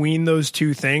between those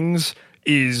two things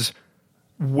is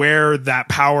where that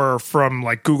power from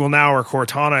like Google Now or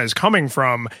Cortana is coming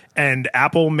from, and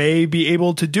Apple may be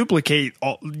able to duplicate,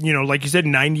 like you said,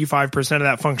 95% of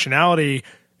that functionality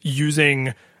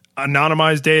using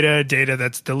anonymized data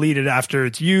that's deleted after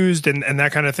it's used and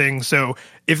that kind of thing. So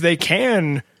if they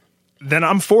can, then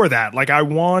I'm for that. Like, I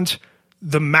want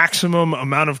the maximum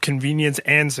amount of convenience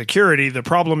and security. The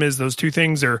problem is those two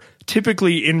things are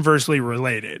typically inversely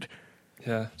related.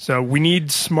 Yeah. So we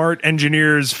need smart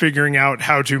engineers figuring out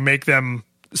how to make them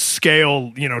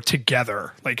scale,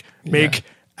 together. Like,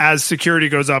 as security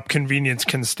goes up, convenience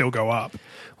can still go up.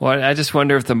 Well, I just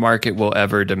wonder if the market will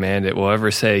ever demand it, will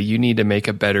ever say you need to make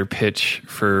a better pitch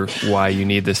for why you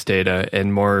need this data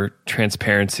and more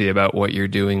transparency about what you're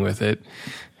doing with it.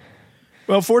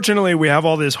 Well, fortunately, we have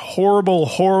all this horrible,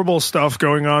 horrible stuff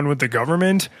going on with the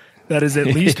government that has at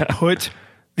least put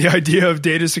the idea of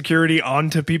data security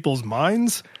onto people's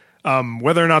minds.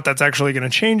 Whether or not that's actually going to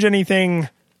change anything,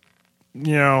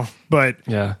 but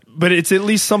it's at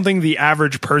least something the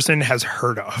average person has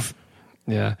heard of.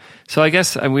 Yeah. So I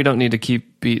guess we don't need to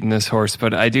keep beating this horse,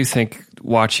 but I do think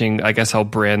I guess I'll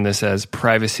brand this as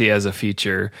privacy as a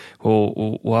feature.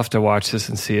 We'll have to watch this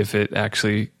and see if it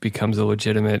actually becomes a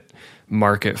legitimate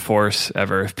market force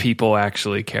ever, if people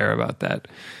actually care about that.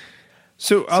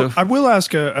 So I will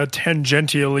ask a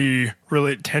tangentially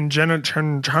related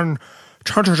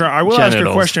I will ask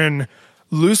a question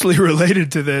loosely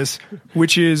related to this,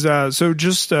 which is so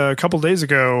just a couple days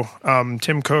ago,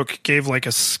 Tim Cook gave like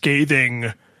a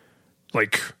scathing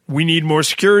like, we need more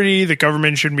security. The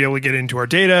government shouldn't be able to get into our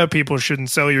data. People shouldn't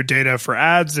sell your data for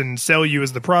ads and sell you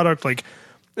as the product. Like,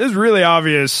 it's really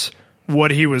obvious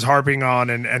what he was harping on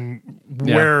and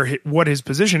what his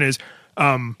position is.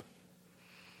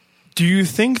 Do you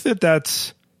think that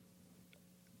that's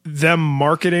them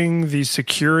marketing the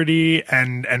security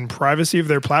and privacy of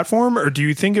their platform, or do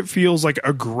you think it feels like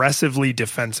aggressively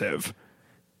defensive?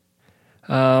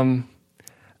 I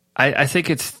think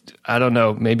it's, I don't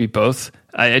know, maybe both.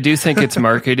 I do think it's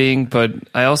marketing, but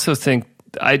I also think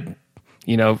I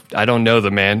don't know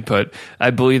the man, but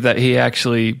I believe that he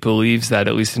actually believes that,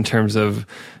 at least in terms of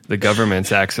the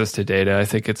government's access to data. I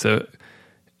think it's a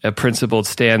principled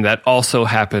stand that also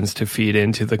happens to feed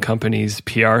into the company's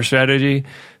PR strategy.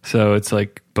 So it's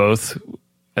like both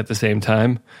at the same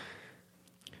time.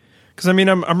 Because I mean,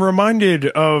 I'm reminded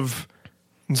of,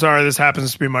 I'm sorry, this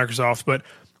happens to be Microsoft, but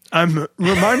I'm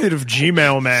reminded of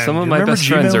Gmail Man. Some of my best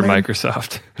friends are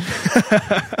Microsoft.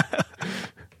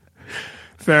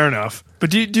 Fair enough. But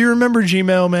do you remember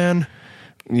Gmail Man?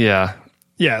 Yeah.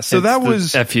 Yeah. So it's that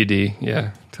was FUD.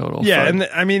 Yeah. Total. Yeah. fun. And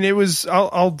I mean, it was,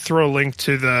 I'll throw a link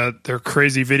to their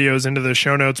crazy videos into the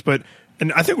show notes,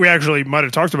 and I think we actually might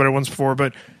have talked about it once before,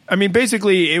 but I mean,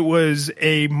 basically it was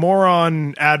a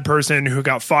moron ad person who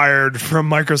got fired from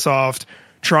Microsoft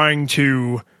trying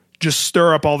to just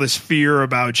stir up all this fear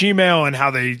about Gmail and how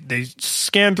they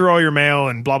scan through all your mail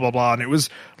and blah, blah, blah. And it was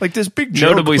like this big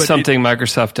joke. Notably something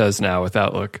Microsoft does now with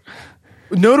Outlook.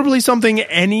 Notably something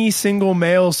any single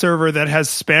mail server that has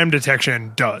spam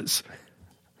detection does.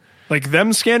 Like,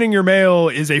 them scanning your mail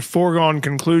is a foregone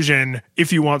conclusion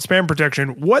if you want spam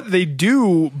protection. What they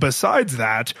do besides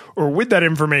that, or with that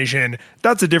information,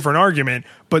 that's a different argument.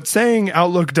 But saying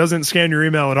Outlook doesn't scan your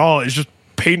email at all is just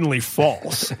patently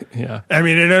false. Yeah. I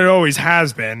mean, it always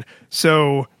has been.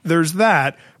 So there's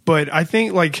that. But I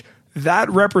think, like, that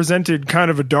represented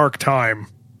kind of a dark time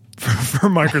for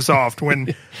Microsoft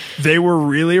when they were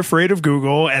really afraid of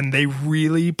Google and they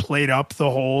really played up the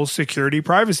whole security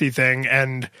privacy thing.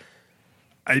 And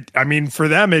I mean, for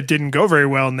them, it didn't go very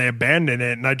well and they abandoned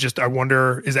it. And I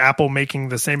wonder, is Apple making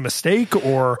the same mistake,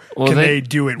 or can they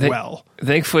do it well?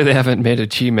 Thankfully, they haven't made a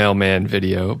Gmail Man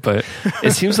video, but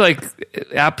it seems like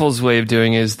Apple's way of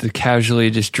doing is to casually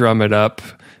just drum it up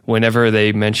whenever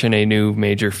they mention a new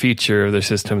major feature of their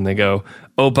system. They go,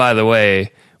 oh, by the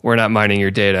way, we're not mining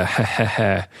your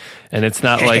data. And it's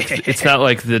not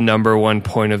like the number one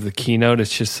point of the keynote.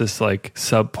 It's just this like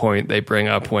sub point they bring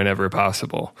up whenever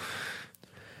possible.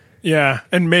 Yeah,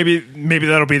 and maybe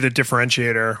that'll be the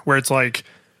differentiator where it's like,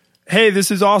 hey, this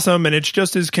is awesome and it's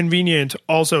just as convenient.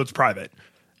 Also, it's private.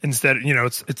 Instead,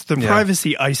 it's the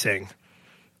privacy icing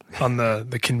on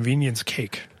the convenience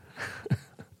cake.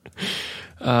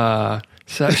 So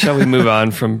shall we move on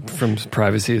from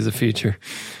privacy as a feature?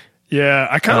 Yeah,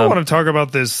 I kind of want to talk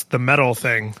about the metal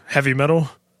thing, heavy metal.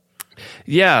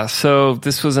 Yeah, so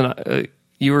this was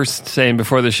you were saying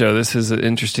before the show, this is an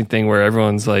interesting thing where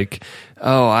everyone's like,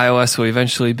 oh, iOS will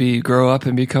eventually grow up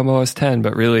and become OS 10.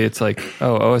 But really it's like,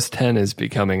 oh, OS 10 is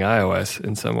becoming iOS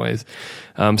in some ways.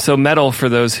 So Metal, for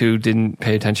those who didn't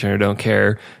pay attention or don't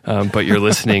care, but you're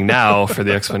listening now for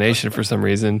the explanation for some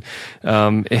reason,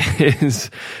 is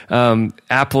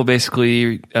Apple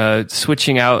basically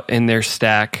switching out in their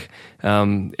stack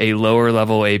a lower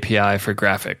level API for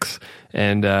graphics.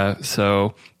 And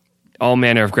so all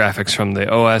manner of graphics, from the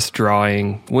OS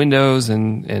drawing windows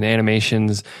and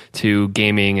animations to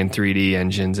gaming and 3D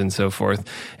engines and so forth.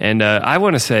 And I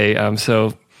want to say,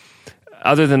 so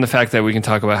other than the fact that we can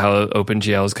talk about how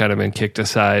OpenGL has kind of been kicked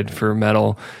aside for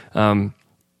Metal,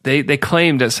 they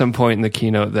claimed at some point in the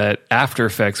keynote that After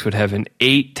Effects would have an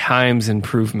 8 times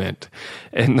improvement.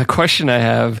 And the question I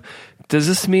have, does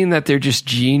this mean that they're just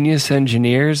genius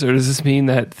engineers, or does this mean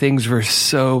that things were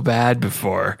so bad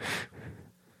before?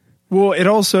 Well, it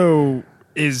also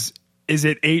is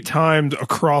it 8 times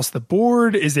across the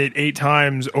board? Is it 8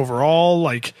 times overall?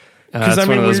 Like, that's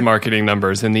one of those marketing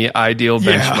numbers. In the ideal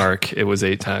benchmark, it was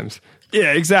 8 times.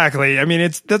 Yeah, exactly. I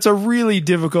mean, that's a really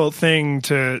difficult thing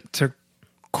to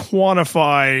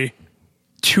quantify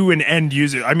to an end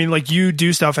user. I mean, like, you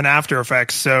do stuff in After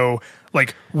Effects, so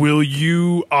like, will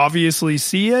you obviously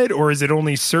see it, or is it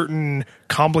only certain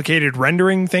complicated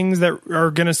rendering things that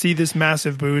are going to see this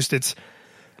massive boost?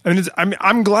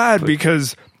 I'm glad,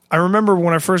 because I remember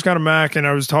when I first got a Mac and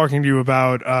I was talking to you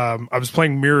about, I was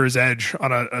playing Mirror's Edge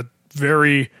on a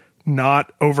very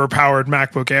not overpowered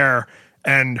MacBook Air,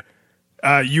 and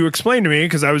you explained to me,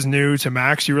 because I was new to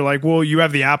Macs, you were like, well, you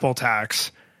have the Apple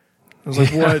tax. I was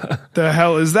like, what the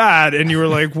hell is that? And you were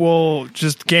like, well,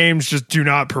 just games just do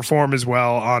not perform as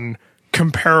well on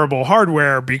comparable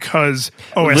hardware because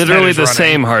OS literally 10 is the running.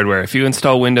 same hardware. If you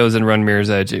install Windows and run Mirror's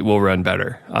Edge, it will run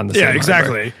better on the same hardware.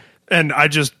 Exactly. And I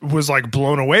just was like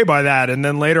blown away by that. And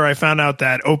then later I found out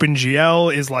that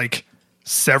OpenGL is like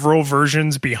several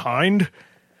versions behind.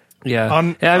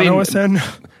 On OS 10.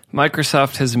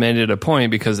 Microsoft has made it a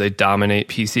point, because they dominate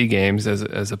PC games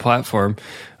as a platform,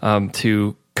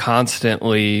 to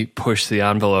constantly push the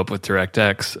envelope with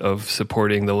DirectX of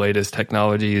supporting the latest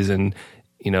technologies and,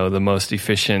 the most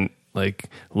efficient, like,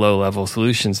 low-level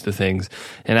solutions to things.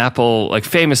 And Apple, like,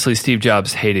 famously, Steve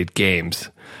Jobs hated games.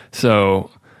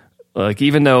 So, like,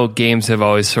 even though games have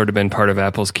always sort of been part of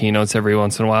Apple's keynotes every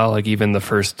once in a while, like even the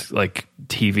first like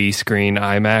TV screen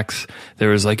iMacs, there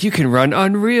was like, you can run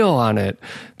Unreal on it.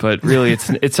 But really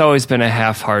it's always been a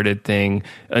half-hearted thing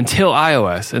until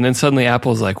iOS. And then suddenly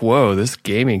Apple's like, whoa, this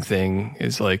gaming thing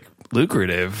is like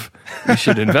lucrative. We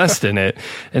should invest in it.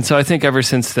 And so I think ever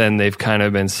since then they've kind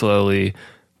of been slowly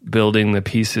building the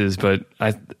pieces, but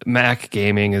Mac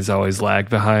gaming has always lagged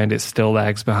behind. It still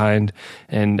lags behind.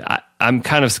 And I'm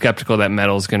kind of skeptical that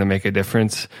Metal's going to make a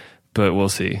difference, but we'll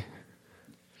see.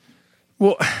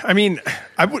 Well, I mean,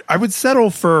 I would settle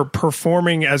for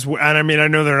performing as well. And I mean, I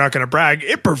know they're not going to brag.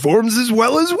 It performs as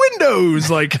well as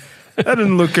Windows. Like, that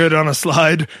didn't look good on a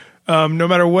slide, no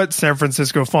matter what San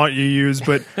Francisco font you use.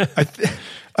 But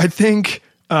I think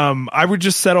I would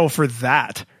just settle for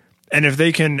that. And if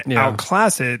they can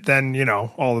outclass it, then,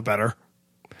 all the better.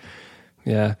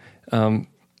 Yeah.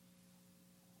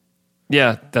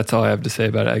 Yeah, that's all I have to say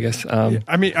about it, I guess.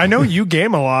 I mean, I know you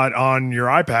game a lot on your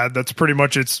iPad. That's pretty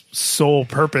much its sole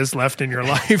purpose left in your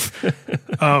life.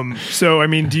 So, I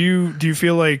mean, do you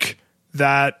feel like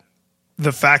that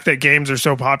the fact that games are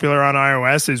so popular on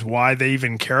iOS is why they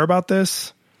even care about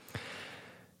this?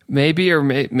 Maybe, or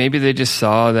maybe they just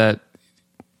saw that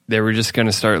they were just going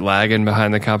to start lagging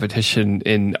behind the competition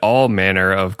in all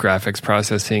manner of graphics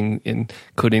processing,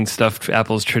 including stuff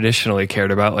Apple's traditionally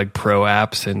cared about, like pro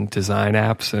apps and design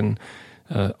apps and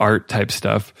art type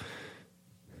stuff.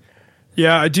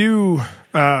 Yeah, I do.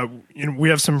 We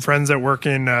have some friends that work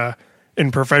in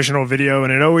professional video,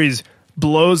 and it always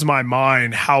blows my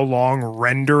mind how long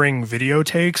rendering video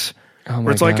takes.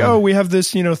 Where it's like, we have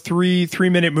this,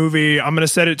 3-minute movie. I'm going to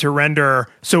set it to render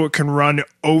so it can run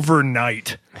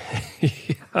overnight.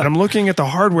 And I'm looking at the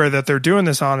hardware that they're doing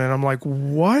this on, and I'm like,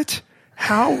 what?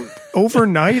 How?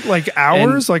 Overnight? Like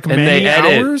hours? Many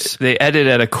hours? They edit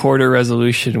at a quarter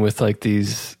resolution with like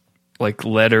these like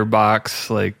letterbox,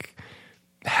 like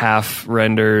half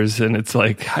renders, and it's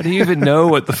like, how do you even know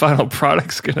what the final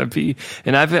product's going to be?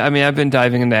 And I've been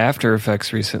diving into After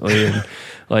Effects recently, and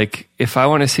like, if I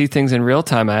want to see things in real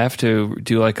time, I have to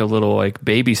do like a little like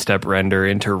baby step render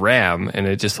into RAM, and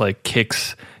it just like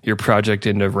kicks your project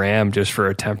into RAM just for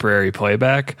a temporary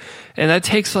playback. And that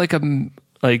takes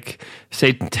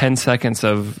say 10 seconds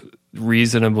of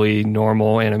reasonably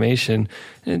normal animation.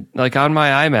 And like on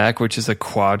my iMac, which is a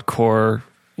quad core,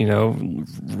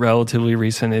 relatively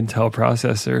recent Intel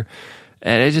processor,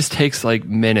 and it just takes like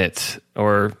minutes,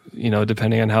 or,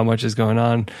 depending on how much is going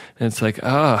on. And it's like,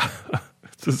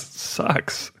 this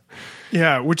sucks.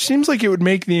 Yeah, which seems like it would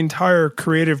make the entire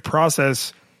creative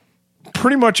process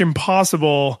pretty much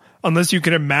impossible unless you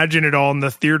can imagine it all in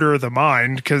the theater of the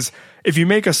mind. Because if you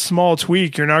make a small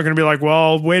tweak, you're not going to be like, well,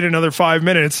 I'll wait another 5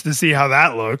 minutes to see how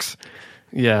that looks.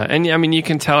 Yeah, and I mean, you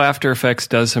can tell After Effects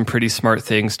does some pretty smart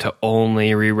things to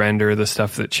only re-render the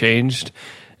stuff that changed.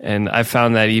 And I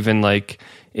found that even like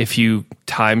if you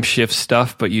time shift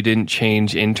stuff, but you didn't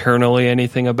change internally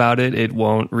anything about it, it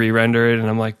won't re-render it. And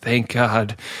I'm like, thank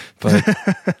God. But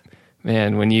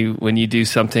man, when you do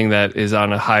something that is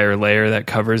on a higher layer that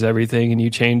covers everything and you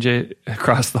change it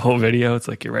across the whole video, it's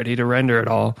like you're ready to render it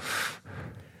all.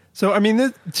 So, I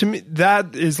mean, to me,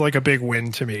 that is like a big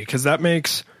win to me, because that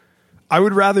makes... I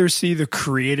would rather see the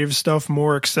creative stuff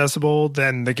more accessible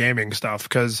than the gaming stuff,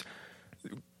 because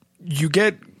you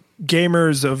get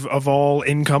gamers of all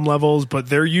income levels, but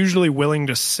they're usually willing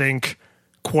to sink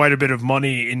quite a bit of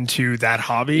money into that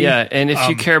hobby. Yeah, and if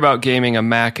you care about gaming, a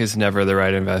Mac is never the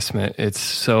right investment. It's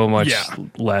so much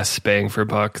less bang for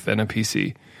buck than a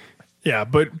PC. Yeah,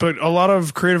 but a lot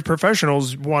of creative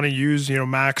professionals want to use,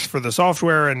 Macs for the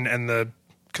software and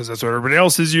because that's what everybody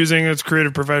else is using. It's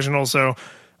creative professional, so...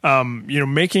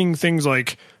 making things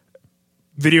like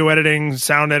video editing,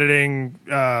 sound editing,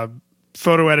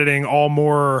 photo editing all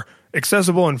more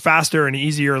accessible and faster and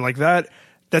easier like that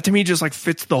to me just like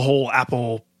fits the whole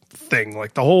Apple thing,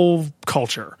 like the whole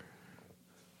culture.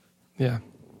 Yeah.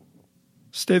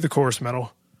 Stay the course,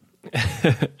 Metal.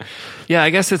 Yeah, I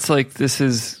guess it's like, this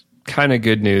is kind of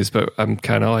good news, but I'm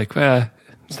kind of like,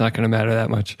 it's not going to matter that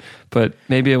much, but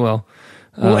maybe it will.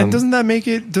 Well, and doesn't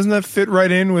that fit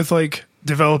right in with like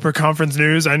developer conference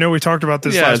news? I know we talked about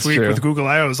this last week with Google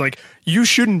I/O. It's like, you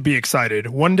shouldn't be excited.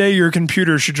 One day your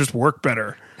computer should just work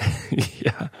better.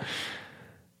 Yeah.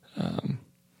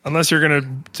 Unless you're going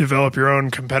to develop your own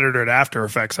competitor to After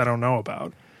Effects I don't know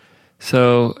about.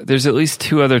 So there's at least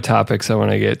two other topics I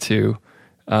want to get to.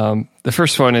 The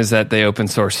first one is that they open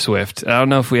source Swift. I don't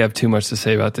know if we have too much to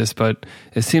say about this, but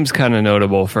it seems kind of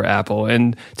notable for Apple.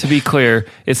 And to be clear,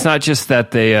 it's not just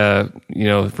that they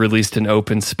released an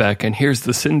open spec and here's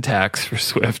the syntax for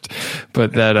Swift,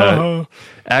 but that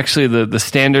actually the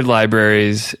standard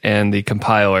libraries and the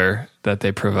compiler that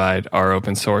they provide are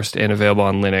open sourced and available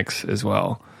on Linux as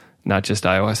well, not just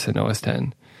iOS and OS X.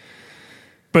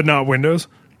 But not Windows?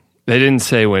 They didn't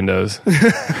say Windows.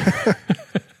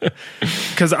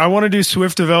 Because I want to do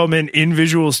Swift development in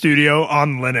Visual Studio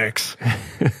on Linux.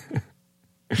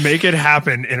 Make it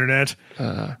happen, Internet.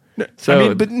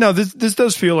 This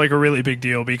does feel like a really big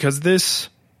deal, because these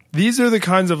are the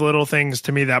kinds of little things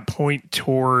to me that point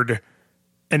toward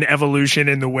an evolution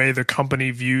in the way the company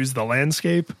views the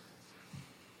landscape.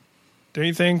 Don't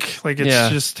you think? Like, it's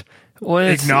just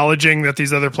acknowledging that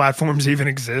these other platforms even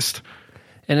exist.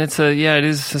 And it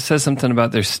says something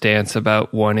about their stance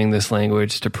about wanting this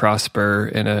language to prosper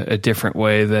in a different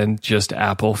way than just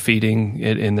Apple feeding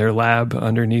it in their lab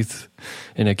underneath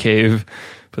in a cave,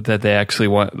 but that they actually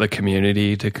want the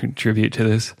community to contribute to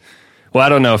this. Well, I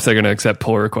don't know if they're going to accept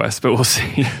pull requests, but we'll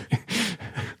see.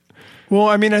 Well,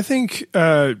 I mean, I think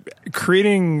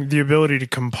creating the ability to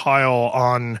compile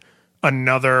on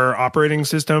another operating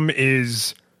system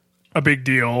is a big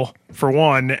deal, for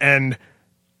one, and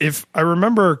if I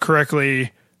remember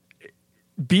correctly,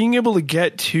 being able to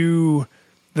get to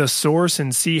the source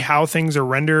and see how things are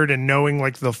rendered and knowing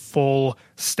like the full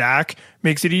stack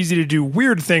makes it easy to do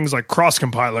weird things like cross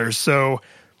compilers. So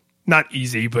not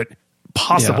easy, but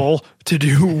possible to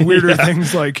do weirder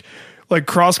things like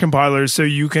cross compilers. So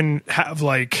you can have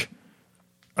like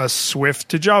a Swift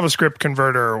to JavaScript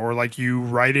converter, or like you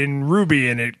write in Ruby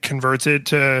and it converts it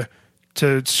to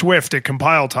Swift at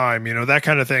compile time, that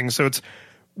kind of thing. So it's,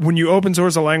 when you open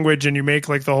source a language and you make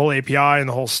like the whole API and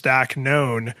the whole stack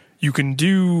known, you can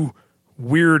do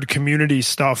weird community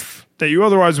stuff that you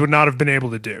otherwise would not have been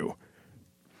able to do.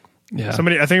 Yeah.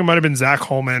 Somebody, I think it might have been Zach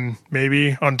Holman,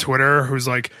 maybe on Twitter, who's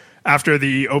like, after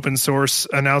the open source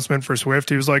announcement for Swift,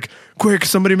 he was like, quick,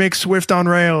 somebody make Swift on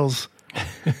Rails.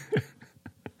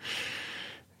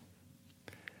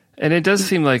 And it does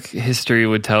seem like history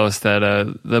would tell us that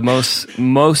the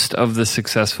most of the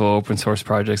successful open source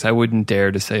projects, I wouldn't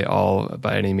dare to say all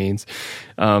by any means,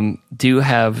 do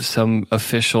have some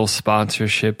official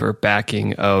sponsorship or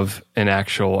backing of an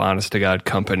actual honest to God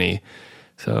company.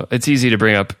 So it's easy to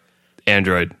bring up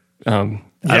Android. I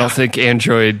don't think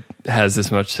Android has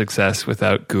this much success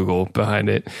without Google behind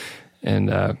it.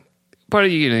 And but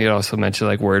you also mentioned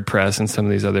like WordPress and some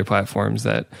of these other platforms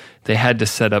that they had to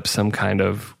set up some kind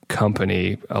of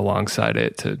company alongside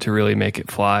it to really make it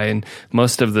fly. And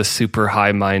most of the super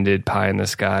high-minded pie in the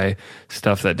sky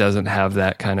stuff that doesn't have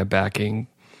that kind of backing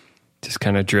just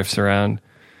kind of drifts around.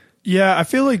 Yeah, I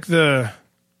feel like the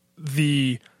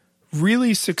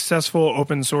really successful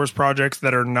open source projects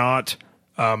that are not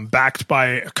backed by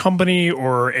a company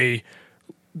or a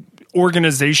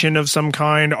organization of some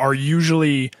kind are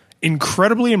usually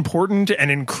incredibly important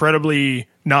and incredibly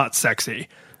not sexy.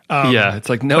 It's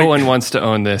like no one wants to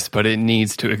own this, but it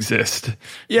needs to exist.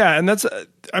 Yeah, and that's,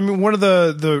 one of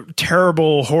the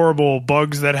terrible, horrible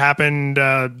bugs that happened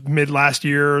mid last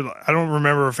year, I don't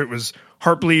remember if it was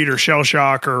Heartbleed or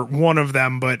Shellshock or one of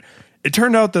them, but it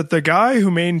turned out that the guy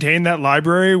who maintained that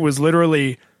library was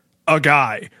literally a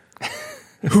guy.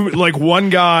 Who, like, one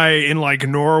guy in, like,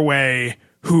 Norway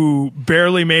who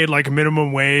barely made like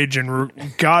minimum wage and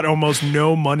got almost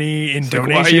no money in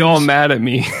donations. Why are you all mad at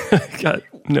me? I got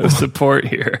no support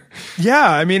here.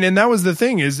 Yeah, and that was the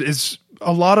thing is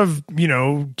a lot of,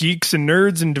 geeks and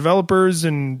nerds and developers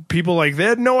and people like, they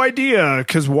had no idea,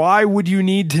 because why would you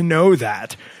need to know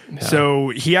that? Yeah. So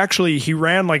he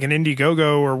ran like an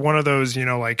Indiegogo or one of those,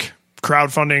 like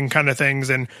crowdfunding kind of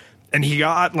things, and he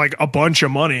got like a bunch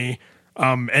of money.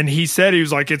 And he said, he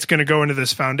was like, it's going to go into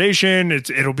this foundation.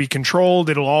 It'll be controlled.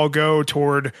 It'll all go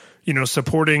toward,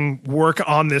 supporting work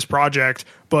on this project.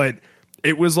 But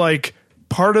it was like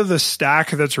part of the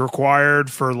stack that's required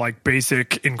for like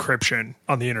basic encryption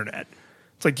on the internet.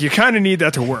 It's like, you kind of need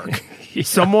that to work. Yeah.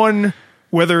 Someone,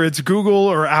 whether it's Google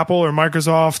or Apple or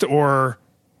Microsoft or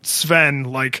Sven,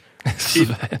 like,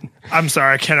 I'm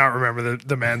sorry, I cannot remember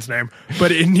the man's name,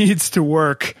 but it needs to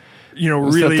work.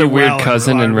 Was really that the weird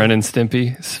cousin in Ren and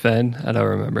Stimpy, Sven? I don't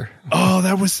remember. Oh,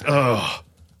 that was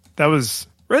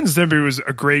Ren and Stimpy was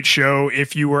a great show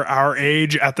if you were our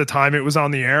age at the time it was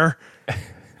on the air.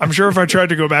 I'm sure if I tried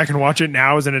to go back and watch it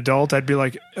now as an adult, I'd be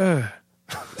like, ugh.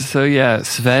 So yeah,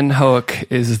 Sven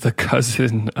Hoek is the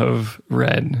cousin of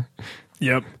Ren.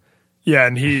 Yep. Yeah,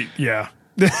 and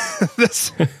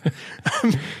this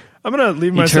I'm gonna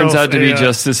leave myself. He turns out to be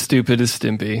just as stupid as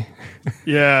Stimpy.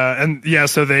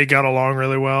 So they got along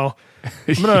really well.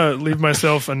 I'm gonna leave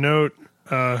myself a note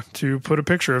to put a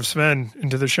picture of Sven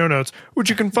into the show notes, which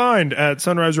you can find at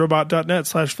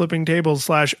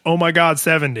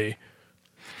sunriserobot.net/flippingtables/ohmygod70.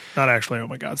 Not actually oh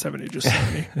my god 70, just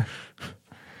 70.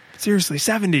 Seriously,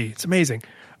 70. It's amazing.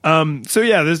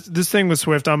 This thing with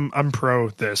Swift, I'm pro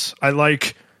this. I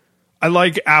like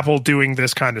Apple doing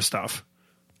this kind of stuff.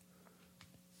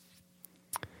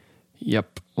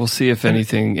 Yep. We'll see if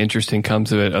anything interesting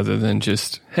comes of it other than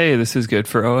just, hey, this is good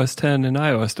for OS 10 and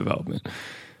iOS development.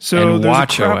 So and there's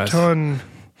Watch a crap OS. ton.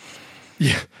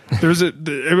 Yeah.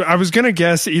 I was going to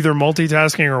guess either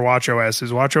multitasking or Watch OS.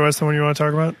 Is Watch OS the one you want to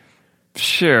talk about?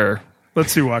 Sure.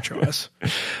 Let's do Watch OS.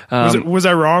 Was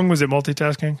I wrong? Was it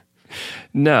multitasking?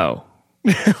 No.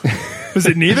 Was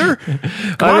it neither?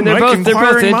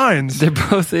 They're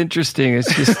both interesting.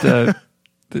 It's just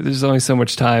there's only so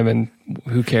much time, and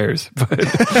who cares? But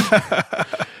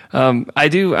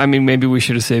maybe we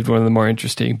should have saved one of the more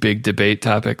interesting big debate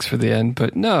topics for the end,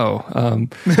 but no.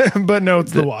 But no,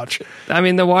 it's the Watch.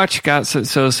 The Watch got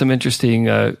some interesting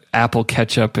Apple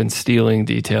catch-up and stealing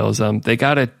details. They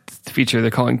got a feature they're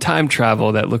calling time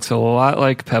travel that looks a lot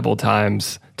like Pebble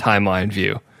Time's timeline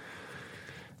view.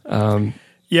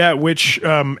 Which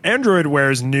Android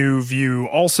Wear's new view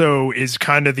also is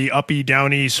kind of the uppy,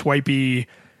 downy, swipey.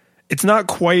 It's not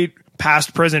quite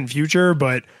past, present, future,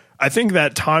 but I think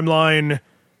that timeline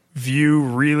view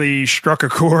really struck a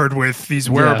chord with these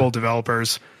wearable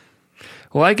developers.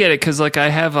 Well, I get it because I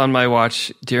have on my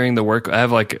watch during the work,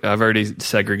 I've already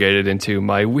segregated into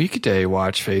my weekday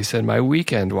watch face and my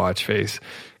weekend watch face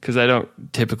because I don't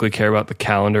typically care about the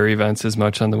calendar events as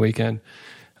much on the weekend.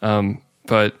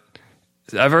 But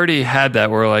I've already had that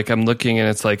where I'm looking and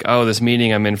it's like, oh, this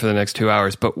meeting I'm in for the next 2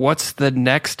 hours, but what's the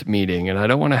next meeting? And I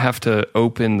don't want to have to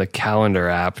open the calendar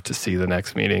app to see the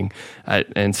next meeting.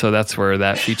 And so that's where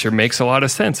that feature makes a lot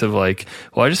of sense of I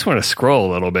just want to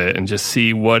scroll a little bit and just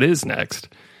see what is next.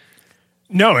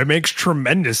 No, it makes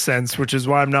tremendous sense, which is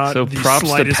why I'm not so the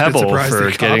props to Pebble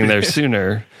for getting there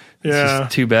sooner. Yeah. It's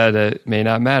just too bad it may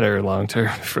not matter long term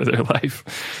for their life.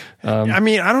 I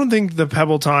don't think the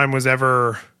Pebble time was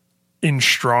ever in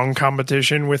strong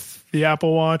competition with the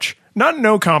Apple Watch. Not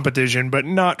no competition, but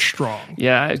not strong.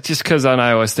 Yeah, just because on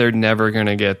iOS, they're never going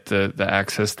to get the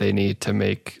access they need to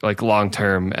make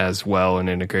long-term as well and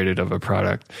integrated of a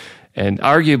product. And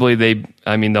arguably,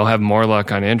 they'll have more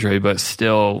luck on Android, but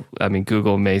still,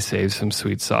 Google may save some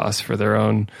sweet sauce for their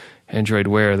own Android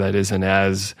Wear that isn't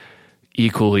as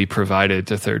equally provided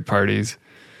to third parties.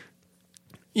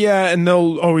 Yeah, and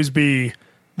there'll always be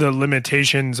the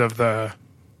limitations of the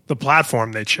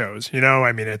platform they chose.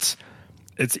 It's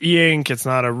e-ink, it's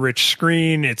not a rich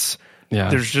screen, it's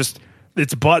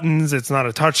buttons, it's not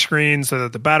a touch screen so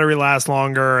that the battery lasts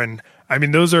longer, and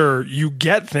you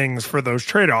get things for those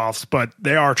trade-offs, but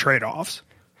they are trade-offs.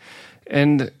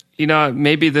 And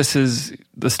maybe this is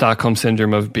the Stockholm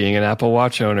syndrome of being an Apple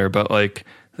Watch owner, but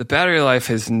the battery life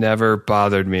has never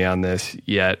bothered me on this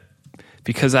yet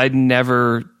because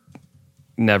never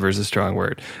is a strong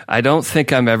word. I don't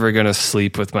think I'm ever going to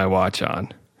sleep with my watch on.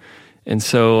 And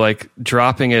so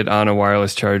dropping it on a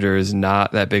wireless charger is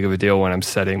not that big of a deal when I'm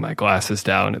setting my glasses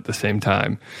down at the same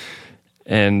time.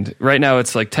 And right now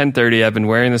it's 10:30. I've been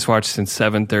wearing this watch since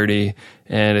 7:30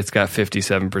 and it's got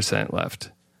 57% left.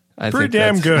 Pretty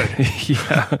damn good.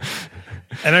 Yeah.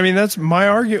 And that's my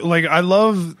argument. I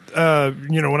love,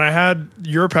 when I had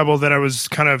your Pebble that I was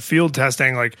kind of field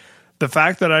testing, the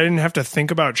fact that I didn't have to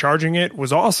think about charging it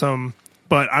was awesome,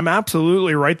 but I'm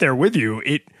absolutely right there with you.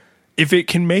 If it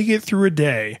can make it through a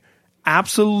day,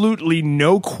 absolutely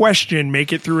no question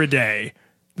make it through a day,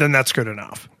 then that's good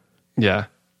enough. Yeah.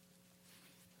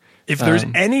 If there's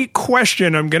any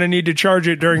question I'm going to need to charge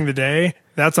it during the day,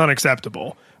 that's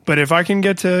unacceptable. But if I can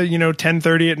get to,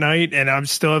 10:30 at night and I'm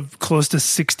still have close to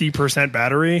 60%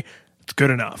 battery, it's good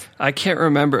enough. I can't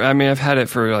remember. I've had it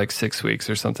for 6 weeks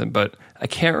or something, but I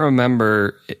can't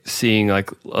remember seeing a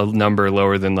number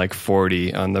lower than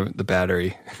 40 on the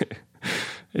battery.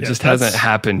 It just hasn't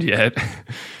happened yet.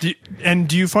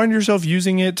 Do you find yourself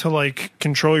using it to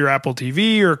control your Apple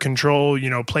TV or control,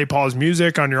 play pause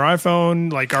music on your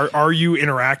iPhone? Are you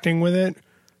interacting with it?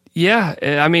 Yeah,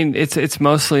 I mean, it's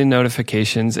mostly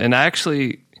notifications, and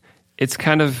actually, it's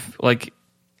kind of like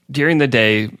during the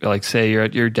day, like say you're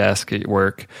at your desk at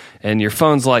work and your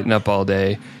phone's lighting up all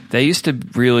day. They used to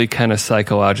really kind of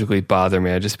psychologically bother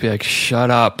me. I'd just be like,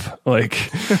 shut up.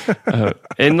 Like,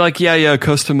 and like, yeah,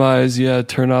 customize. Yeah.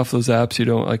 Turn off those apps you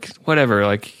don't like, whatever.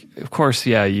 Like, of course,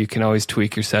 yeah, you can always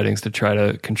tweak your settings to try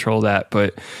to control that.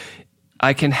 But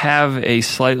I can have a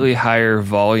slightly higher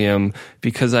volume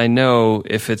because I know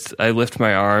if I lift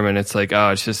my arm and it's like,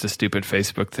 oh, it's just a stupid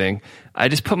Facebook thing. I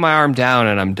just put my arm down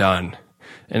and I'm done.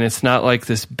 And it's not like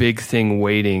this big thing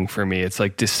waiting for me. It's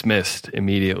like dismissed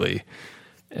immediately.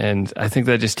 And I think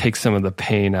that just takes some of the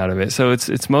pain out of it. So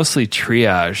it's mostly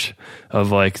triage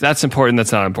of like, that's important,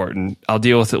 that's not important. I'll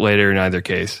deal with it later in either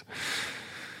case.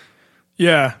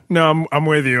 Yeah, no, I'm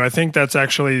with you. I think that's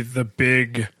actually the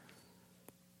big,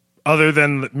 other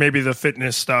than maybe the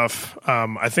fitness stuff,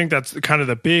 I think that's kind of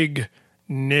the big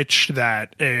niche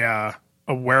that a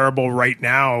wearable right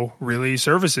now really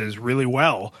services really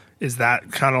well, is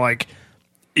that kind of like,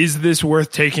 is this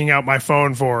worth taking out my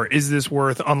phone for? Is this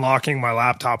worth unlocking my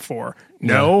laptop for?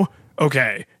 No? Yeah.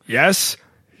 Okay. Yes?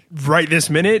 Right this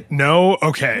minute? No?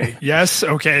 Okay. Yes?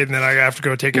 Okay. And then I have to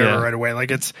go take care of it right away. Like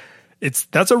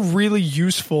that's a really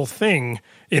useful thing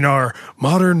in our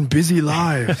modern busy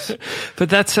lives.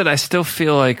 But that said, I still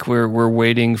feel like we're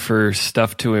waiting for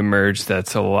stuff to emerge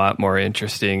that's a lot more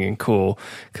interesting and cool.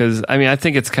 Because, I mean, I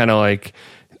think it's kind of like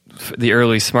the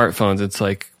early smartphones. It's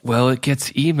like, well, it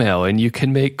gets email and you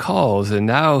can make calls. And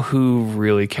now who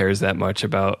really cares that much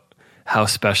about how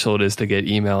special it is to get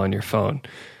email on your phone?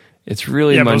 It's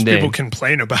really mundane. Most people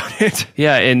complain about it.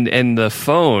 Yeah, and the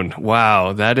phone,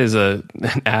 wow, that is an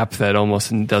app that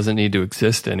almost doesn't need to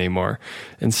exist anymore.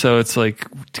 And so it's like,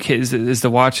 is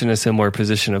the watch in a similar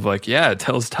position of like, yeah, it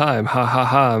tells time, ha, ha,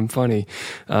 ha, I'm funny.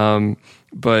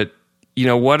 But, you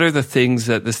know, what are the things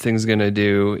that this thing's going to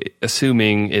do,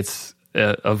 assuming it's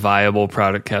a viable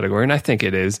product category, and I think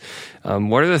it is.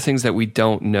 What are the things that we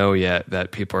don't know yet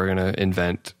that people are going to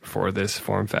invent for this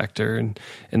form factor? And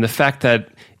the fact that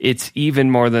it's even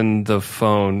more than the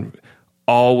phone,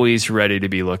 always ready to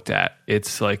be looked at.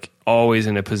 It's like always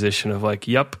in a position of like,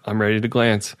 yep, I'm ready to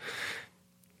glance.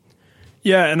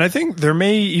 Yeah, and I think there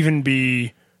may even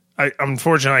be,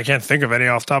 unfortunately I can't think of any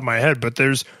off the top of my head, but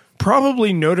there's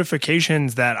probably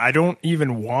notifications that I don't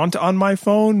even want on my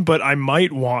phone, but I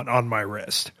might want on my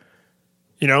wrist.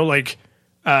 You know, like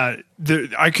there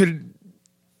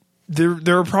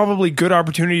are probably good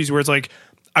opportunities where it's like,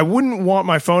 I wouldn't want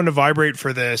my phone to vibrate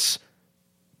for this,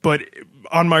 but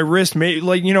on my wrist,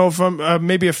 like, you know, if I'm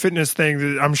maybe a fitness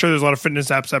thing, I'm sure there's a lot of fitness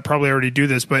apps that probably already do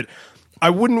this, but I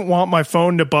wouldn't want my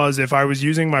phone to buzz if I was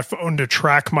using my phone to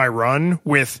track my run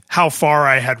with how far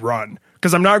I had run.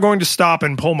 Because I'm not going to stop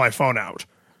and pull my phone out.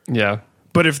 Yeah.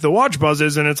 But if the watch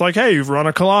buzzes and it's like, hey, you've run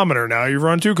 1 kilometer, now you've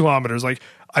run 2 kilometers, like,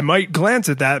 I might glance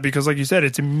at that because, like you said,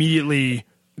 it's immediately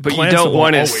But you don't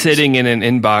want it sitting in an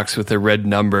inbox with a red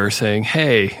number saying,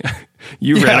 hey,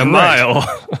 you ran a mile.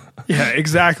 Right. Yeah,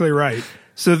 exactly right.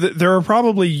 So there are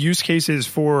probably use cases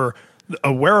for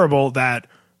a wearable that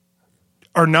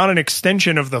are not an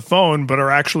extension of the phone, but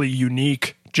are actually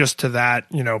unique just to that,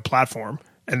 you know, platform.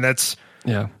 And that's...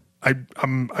 Yeah.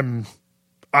 I'm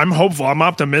hopeful. I'm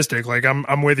optimistic. Like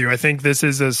I'm with you. I think this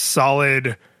is a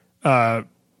solid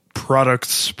product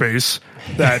space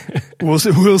that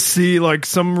we'll see like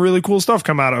some really cool stuff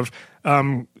come out of.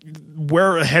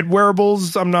 Head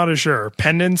wearables, I'm not as sure.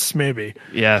 Pendants, maybe.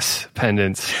 Yes,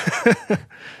 pendants.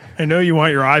 I know you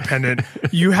want your eye pendant.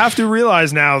 You have to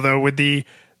realize now, though, with the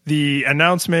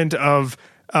announcement of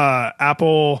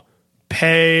Apple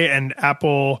Pay and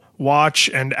Apple Watch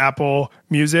and Apple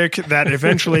Music, that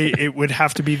eventually it would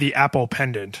have to be the Apple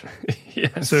pendant.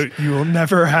 Yes. So you will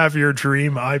never have your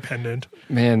dream eye pendant.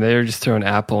 Man, they're just throwing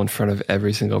Apple in front of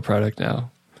every single product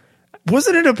now.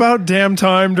 Wasn't it about damn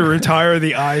time to retire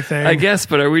the eye thing? I guess,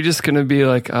 but are we just going to be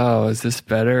like, oh, is this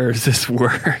better or is this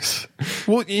worse?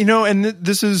 Well, you know, and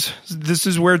this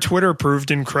is where Twitter proved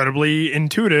incredibly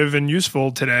intuitive and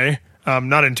useful today.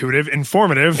 Not intuitive,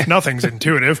 informative. Nothing's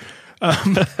intuitive.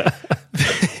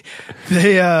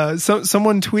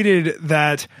 Someone tweeted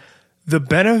that the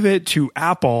benefit to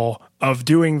Apple of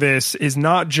doing this is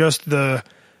not just the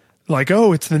like,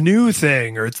 oh, it's the new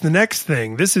thing or it's the next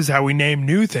thing. This is how we name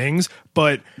new things,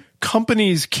 but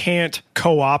companies can't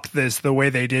co-opt this the way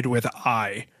they did with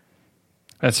I.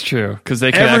 That's true, because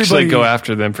they can actually go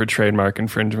after them for trademark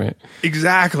infringement.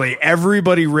 Exactly.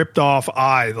 Everybody ripped off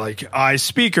I, like I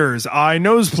speakers, I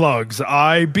nose plugs,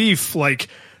 I beef, like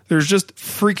there's just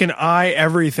freaking I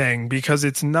everything because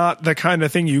it's not the kind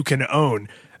of thing you can own.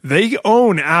 They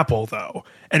own Apple, though.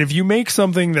 And if you make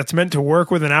something that's meant to work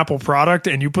with an Apple product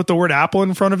and you put the word Apple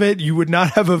in front of it, you would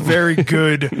not have a very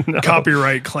good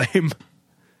copyright claim.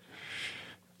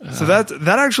 So that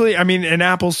actually, I mean, and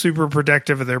Apple's super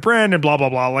protective of their brand and blah, blah,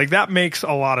 blah. Like, that makes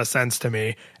a lot of sense to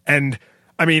me. And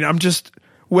I mean, I'm just,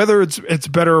 whether it's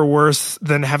better or worse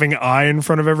than having I in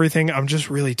front of everything, I'm just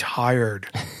really tired.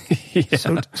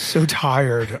 So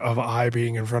tired of I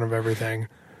being in front of everything.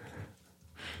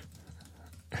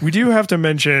 We do have to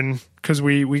mention, because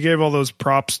we gave all those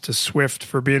props to Swift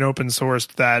for being open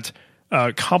sourced, that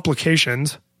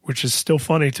Complications, which is still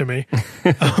funny to me,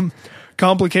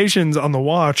 Complications on the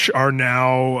watch are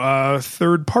now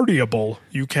third partyable.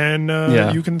 You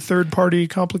can third party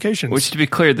Complications. Which, to be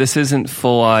clear, this isn't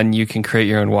full on. You can create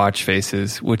your own watch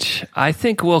faces, which I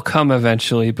think will come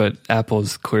eventually. But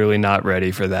Apple's clearly not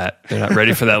ready for that. They're not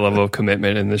ready for that level of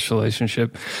commitment in this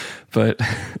relationship. But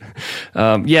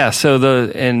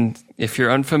and if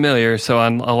you're unfamiliar, so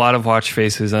on a lot of watch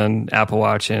faces on Apple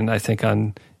Watch, and I think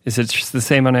is it just the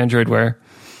same on Android Wear?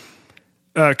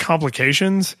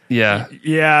 Complications? Yeah.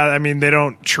 I mean, they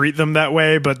don't treat them that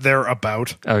way, but they're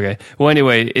about. Okay. Well,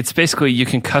 anyway, it's basically you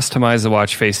can customize the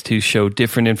watch face to show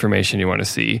different information you want to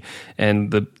see.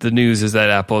 And the news is that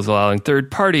Apple is allowing third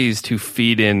parties to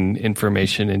feed in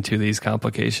information into these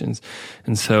Complications.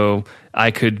 And so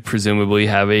I could presumably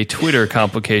have a Twitter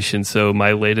complication. So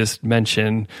my latest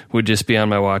mention would just be on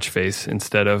my watch face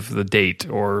instead of the date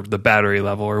or the battery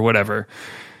level or whatever.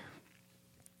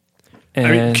 And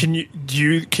I mean,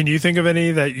 can you think of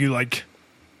any that you like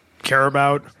care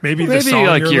about? Maybe the song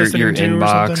like you're listening your to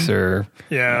inbox or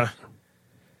yeah.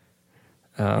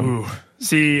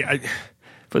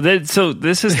 So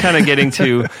this is kind of getting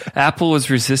to Apple was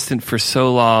resistant for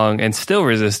so long and still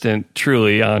resistant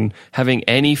truly on having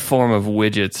any form of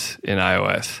widgets in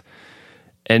iOS.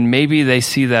 And maybe they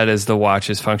see that as the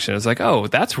watch's function. It's like, oh,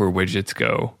 that's where widgets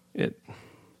go.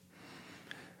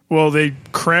 Well, they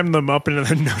cram them up into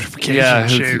the notification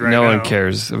shade right now. No one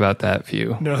cares about that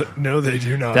view. No, they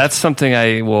do not. That's something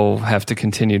I will have to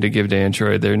continue to give to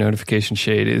Android. Their notification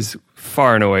shade is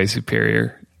far and away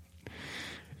superior.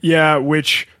 Yeah,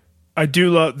 which I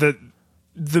do love. That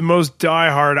the most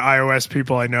diehard iOS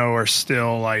people I know are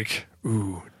still like,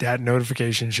 ooh, that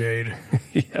notification shade.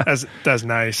 Yeah. That's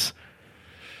nice.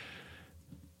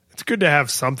 It's good to have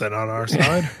something on our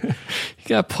side. You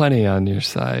got plenty on your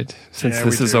side since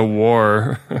this is a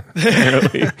war.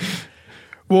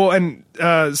 Well, and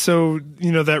so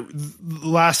that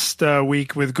last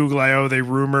week with Google I/O, they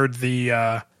rumored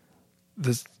the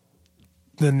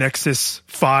Nexus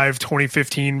 5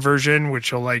 2015 version,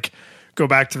 which will like go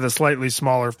back to the slightly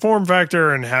smaller form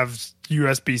factor and have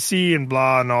USB-C and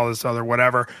blah and all this other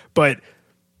whatever. But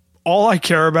all I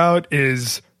care about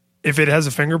is if it has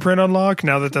a fingerprint unlock,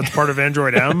 now that that's part of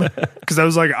Android M, because I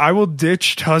was like, I will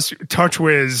ditch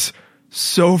TouchWiz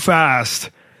so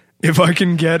fast if I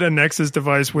can get a Nexus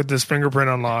device with this fingerprint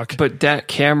unlock. But that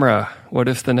camera, what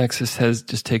if the Nexus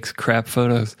just takes crap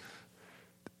photos?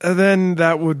 Then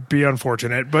that would be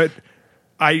unfortunate. But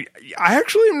I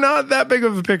actually am not that big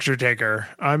of a picture taker.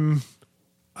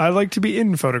 I like to be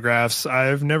in photographs.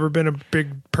 I've never been a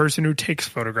big person who takes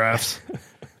photographs.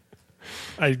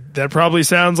 That probably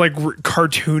sounds like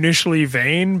cartoonishly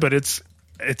vain, but it's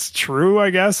true, I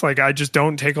guess. Like, I just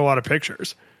don't take a lot of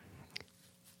pictures.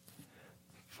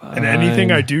 Fine. And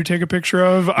anything I do take a picture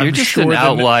of, I'm just an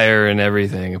outlier in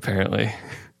everything, apparently.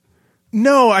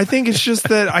 No, I think it's just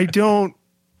that I don't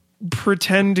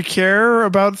pretend to care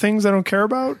about things I don't care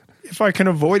about if I can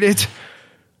avoid it.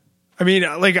 I mean,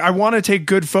 like, I want to take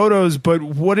good photos, but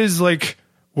what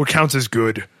counts as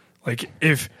good? Like,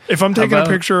 if I'm taking a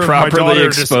picture of my daughter properly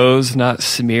exposed, not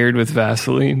smeared with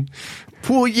Vaseline.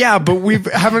 Well, yeah, but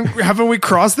haven't we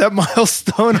crossed that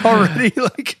milestone already?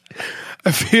 Like,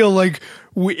 I feel like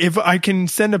if I can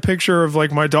send a picture of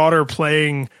like my daughter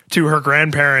playing to her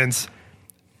grandparents,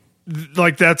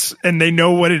 like and they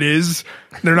know what it is.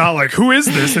 They're not like, who is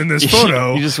this in this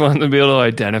photo? You just want them to be able to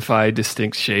identify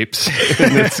distinct shapes,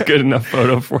 and that's a good enough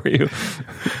photo for you.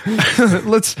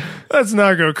 Let's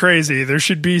not go crazy. There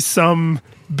should be some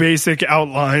basic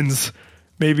outlines,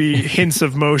 maybe hints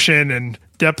of motion and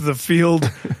depth of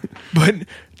field. But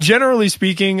generally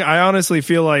speaking, I honestly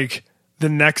feel like the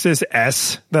Nexus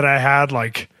S that I had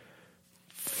like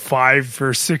 5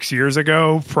 or 6 years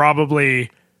ago,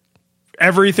 probably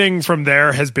everything from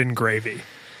there has been gravy.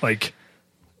 Like,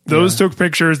 those took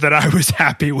pictures that I was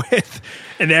happy with,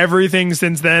 and everything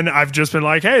since then I've just been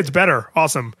like, hey, it's better.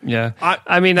 Awesome. Yeah.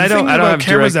 I mean, I don't have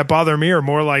cameras that bother me are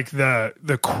more like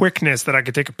the quickness that I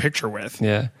could take a picture with.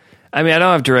 Yeah. I mean, I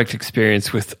don't have direct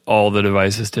experience with all the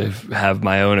devices to have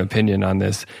my own opinion on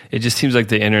this. It just seems like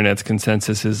the internet's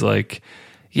consensus is like,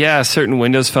 yeah, certain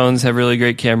Windows phones have really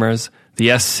great cameras, the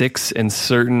S6 and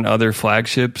certain other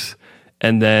flagships,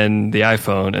 and then the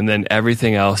iPhone, and then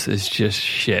everything else is just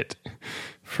shit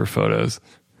for photos.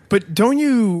 But don't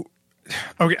you...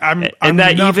 Okay,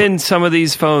 even some of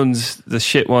these phones, the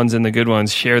shit ones and the good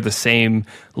ones, share the same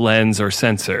lens or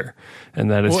sensor.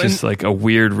 And that is just like a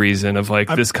weird reason of like,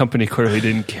 this company clearly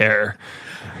didn't care.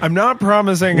 I'm not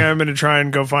promising I'm going to try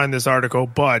and go find this article,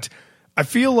 but I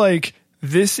feel like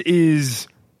this is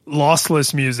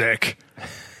lossless music.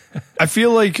 I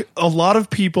feel like a lot of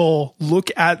people look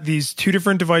at these 2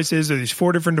 different devices or these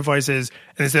 4 different devices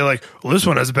and they say like, well, this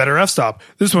one has a better f-stop.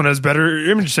 This one has better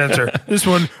image sensor. This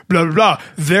one, blah, blah, blah.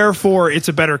 Therefore, it's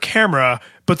a better camera.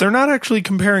 But they're not actually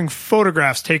comparing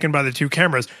photographs taken by the 2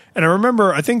 cameras. And I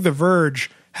remember, I think The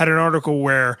Verge had an article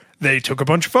where they took a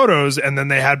bunch of photos and then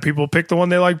they had people pick the one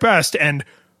they liked best. And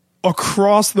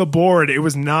across the board, it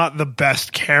was not the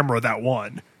best camera that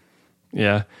won.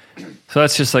 Yeah. So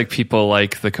that's just like people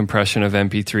like the compression of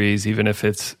MP3s, even if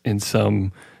it's in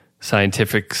some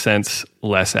scientific sense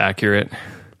less accurate.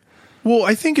 Well,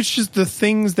 I think it's just the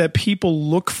things that people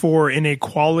look for in a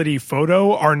quality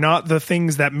photo are not the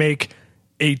things that make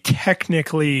a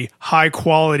technically high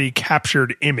quality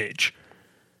captured image.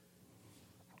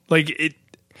 Like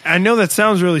I know that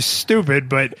sounds really stupid,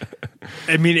 but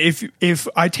I mean, if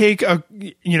I take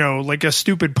like a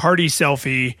stupid party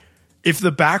selfie, if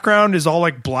the background is all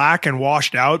like black and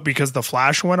washed out because the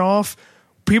flash went off,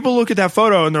 people look at that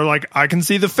photo and they're like, I can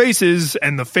see the faces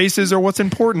and the faces are what's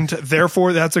important.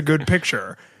 Therefore, that's a good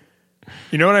picture.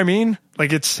 You know what I mean?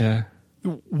 Like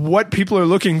what people are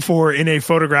looking for in a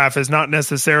photograph is not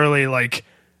necessarily like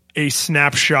a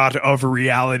snapshot of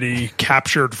reality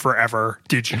captured forever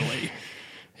digitally.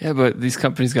 Yeah, but these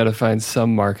companies got to find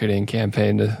some marketing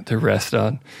campaign to rest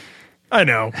on. I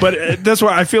know, but that's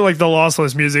why I feel like the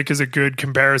lossless music is a good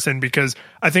comparison because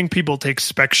I think people take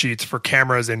spec sheets for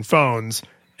cameras in phones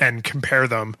and compare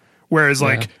them. Whereas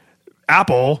like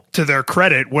Apple, to their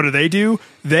credit, what do?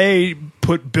 They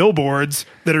put billboards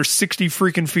that are 60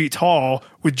 freaking feet tall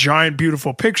with giant,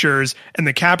 beautiful pictures, and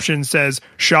the caption says,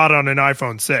 shot on an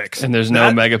iPhone 6. And there's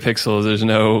no megapixels, there's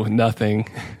no nothing.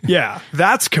 Yeah,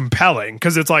 that's compelling,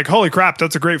 because it's like, holy crap,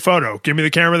 that's a great photo. Give me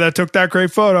the camera that took that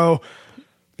great photo.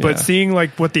 But seeing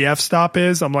like what the f-stop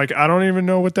is, I'm like, I don't even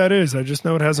know what that is. I just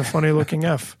know it has a funny looking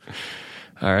F.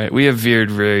 All right. We have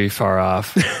veered very far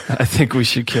off. I think we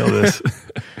should kill this.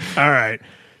 All right.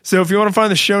 So if you want to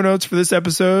find the show notes for this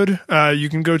episode, you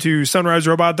can go to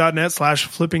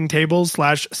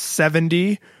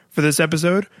sunriserobot.net/flippingtables/70 for this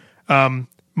episode.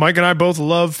 Mike and I both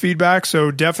love feedback, so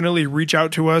definitely reach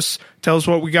out to us. Tell us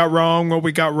what we got wrong, what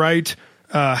we got right.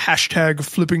 Hashtag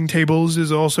flipping tables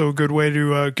is also a good way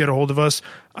to get a hold of us.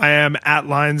 I am at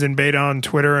Lines and Beta on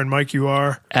Twitter, and Mike, you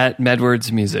are at Medwards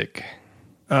Music.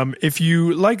 If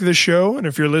you like the show, and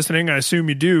if you're listening, I assume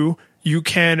you do, you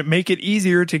can make it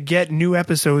easier to get new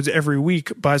episodes every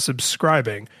week by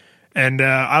subscribing. And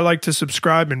I like to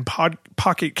subscribe in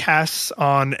Pocket Casts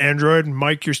on Android.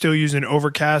 Mike, you're still using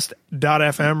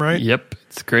Overcast.fm, right? Yep,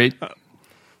 it's great.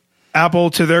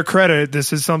 Apple, to their credit,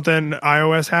 this is something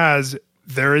iOS has.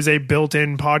 There is a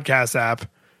built-in podcast app.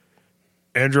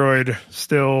 Android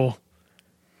still...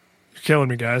 You're killing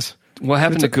me, guys. What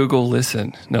happened to Google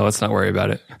Listen? No, let's not worry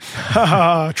about it.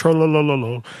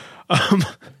 Trollolololo.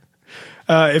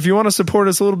 If you want to support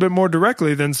us a little bit more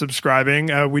directly than subscribing,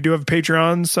 we do have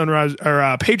Patreon,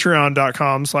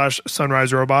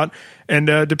 patreon.com/sunriserobot.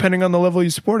 And depending on the level you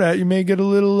support at, you may get a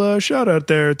little shout out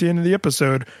there at the end of the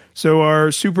episode. So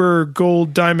our super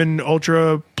gold, diamond,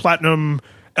 ultra, platinum,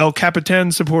 El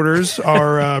Capitan supporters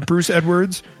are Bruce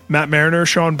Edwards, Matt Mariner,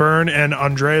 Sean Byrne, and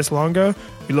Andreas Longa.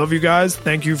 We love you guys.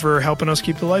 Thank you for helping us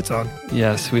keep the lights on.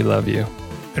 Yes, we love you.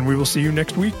 And we will see you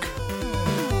next week.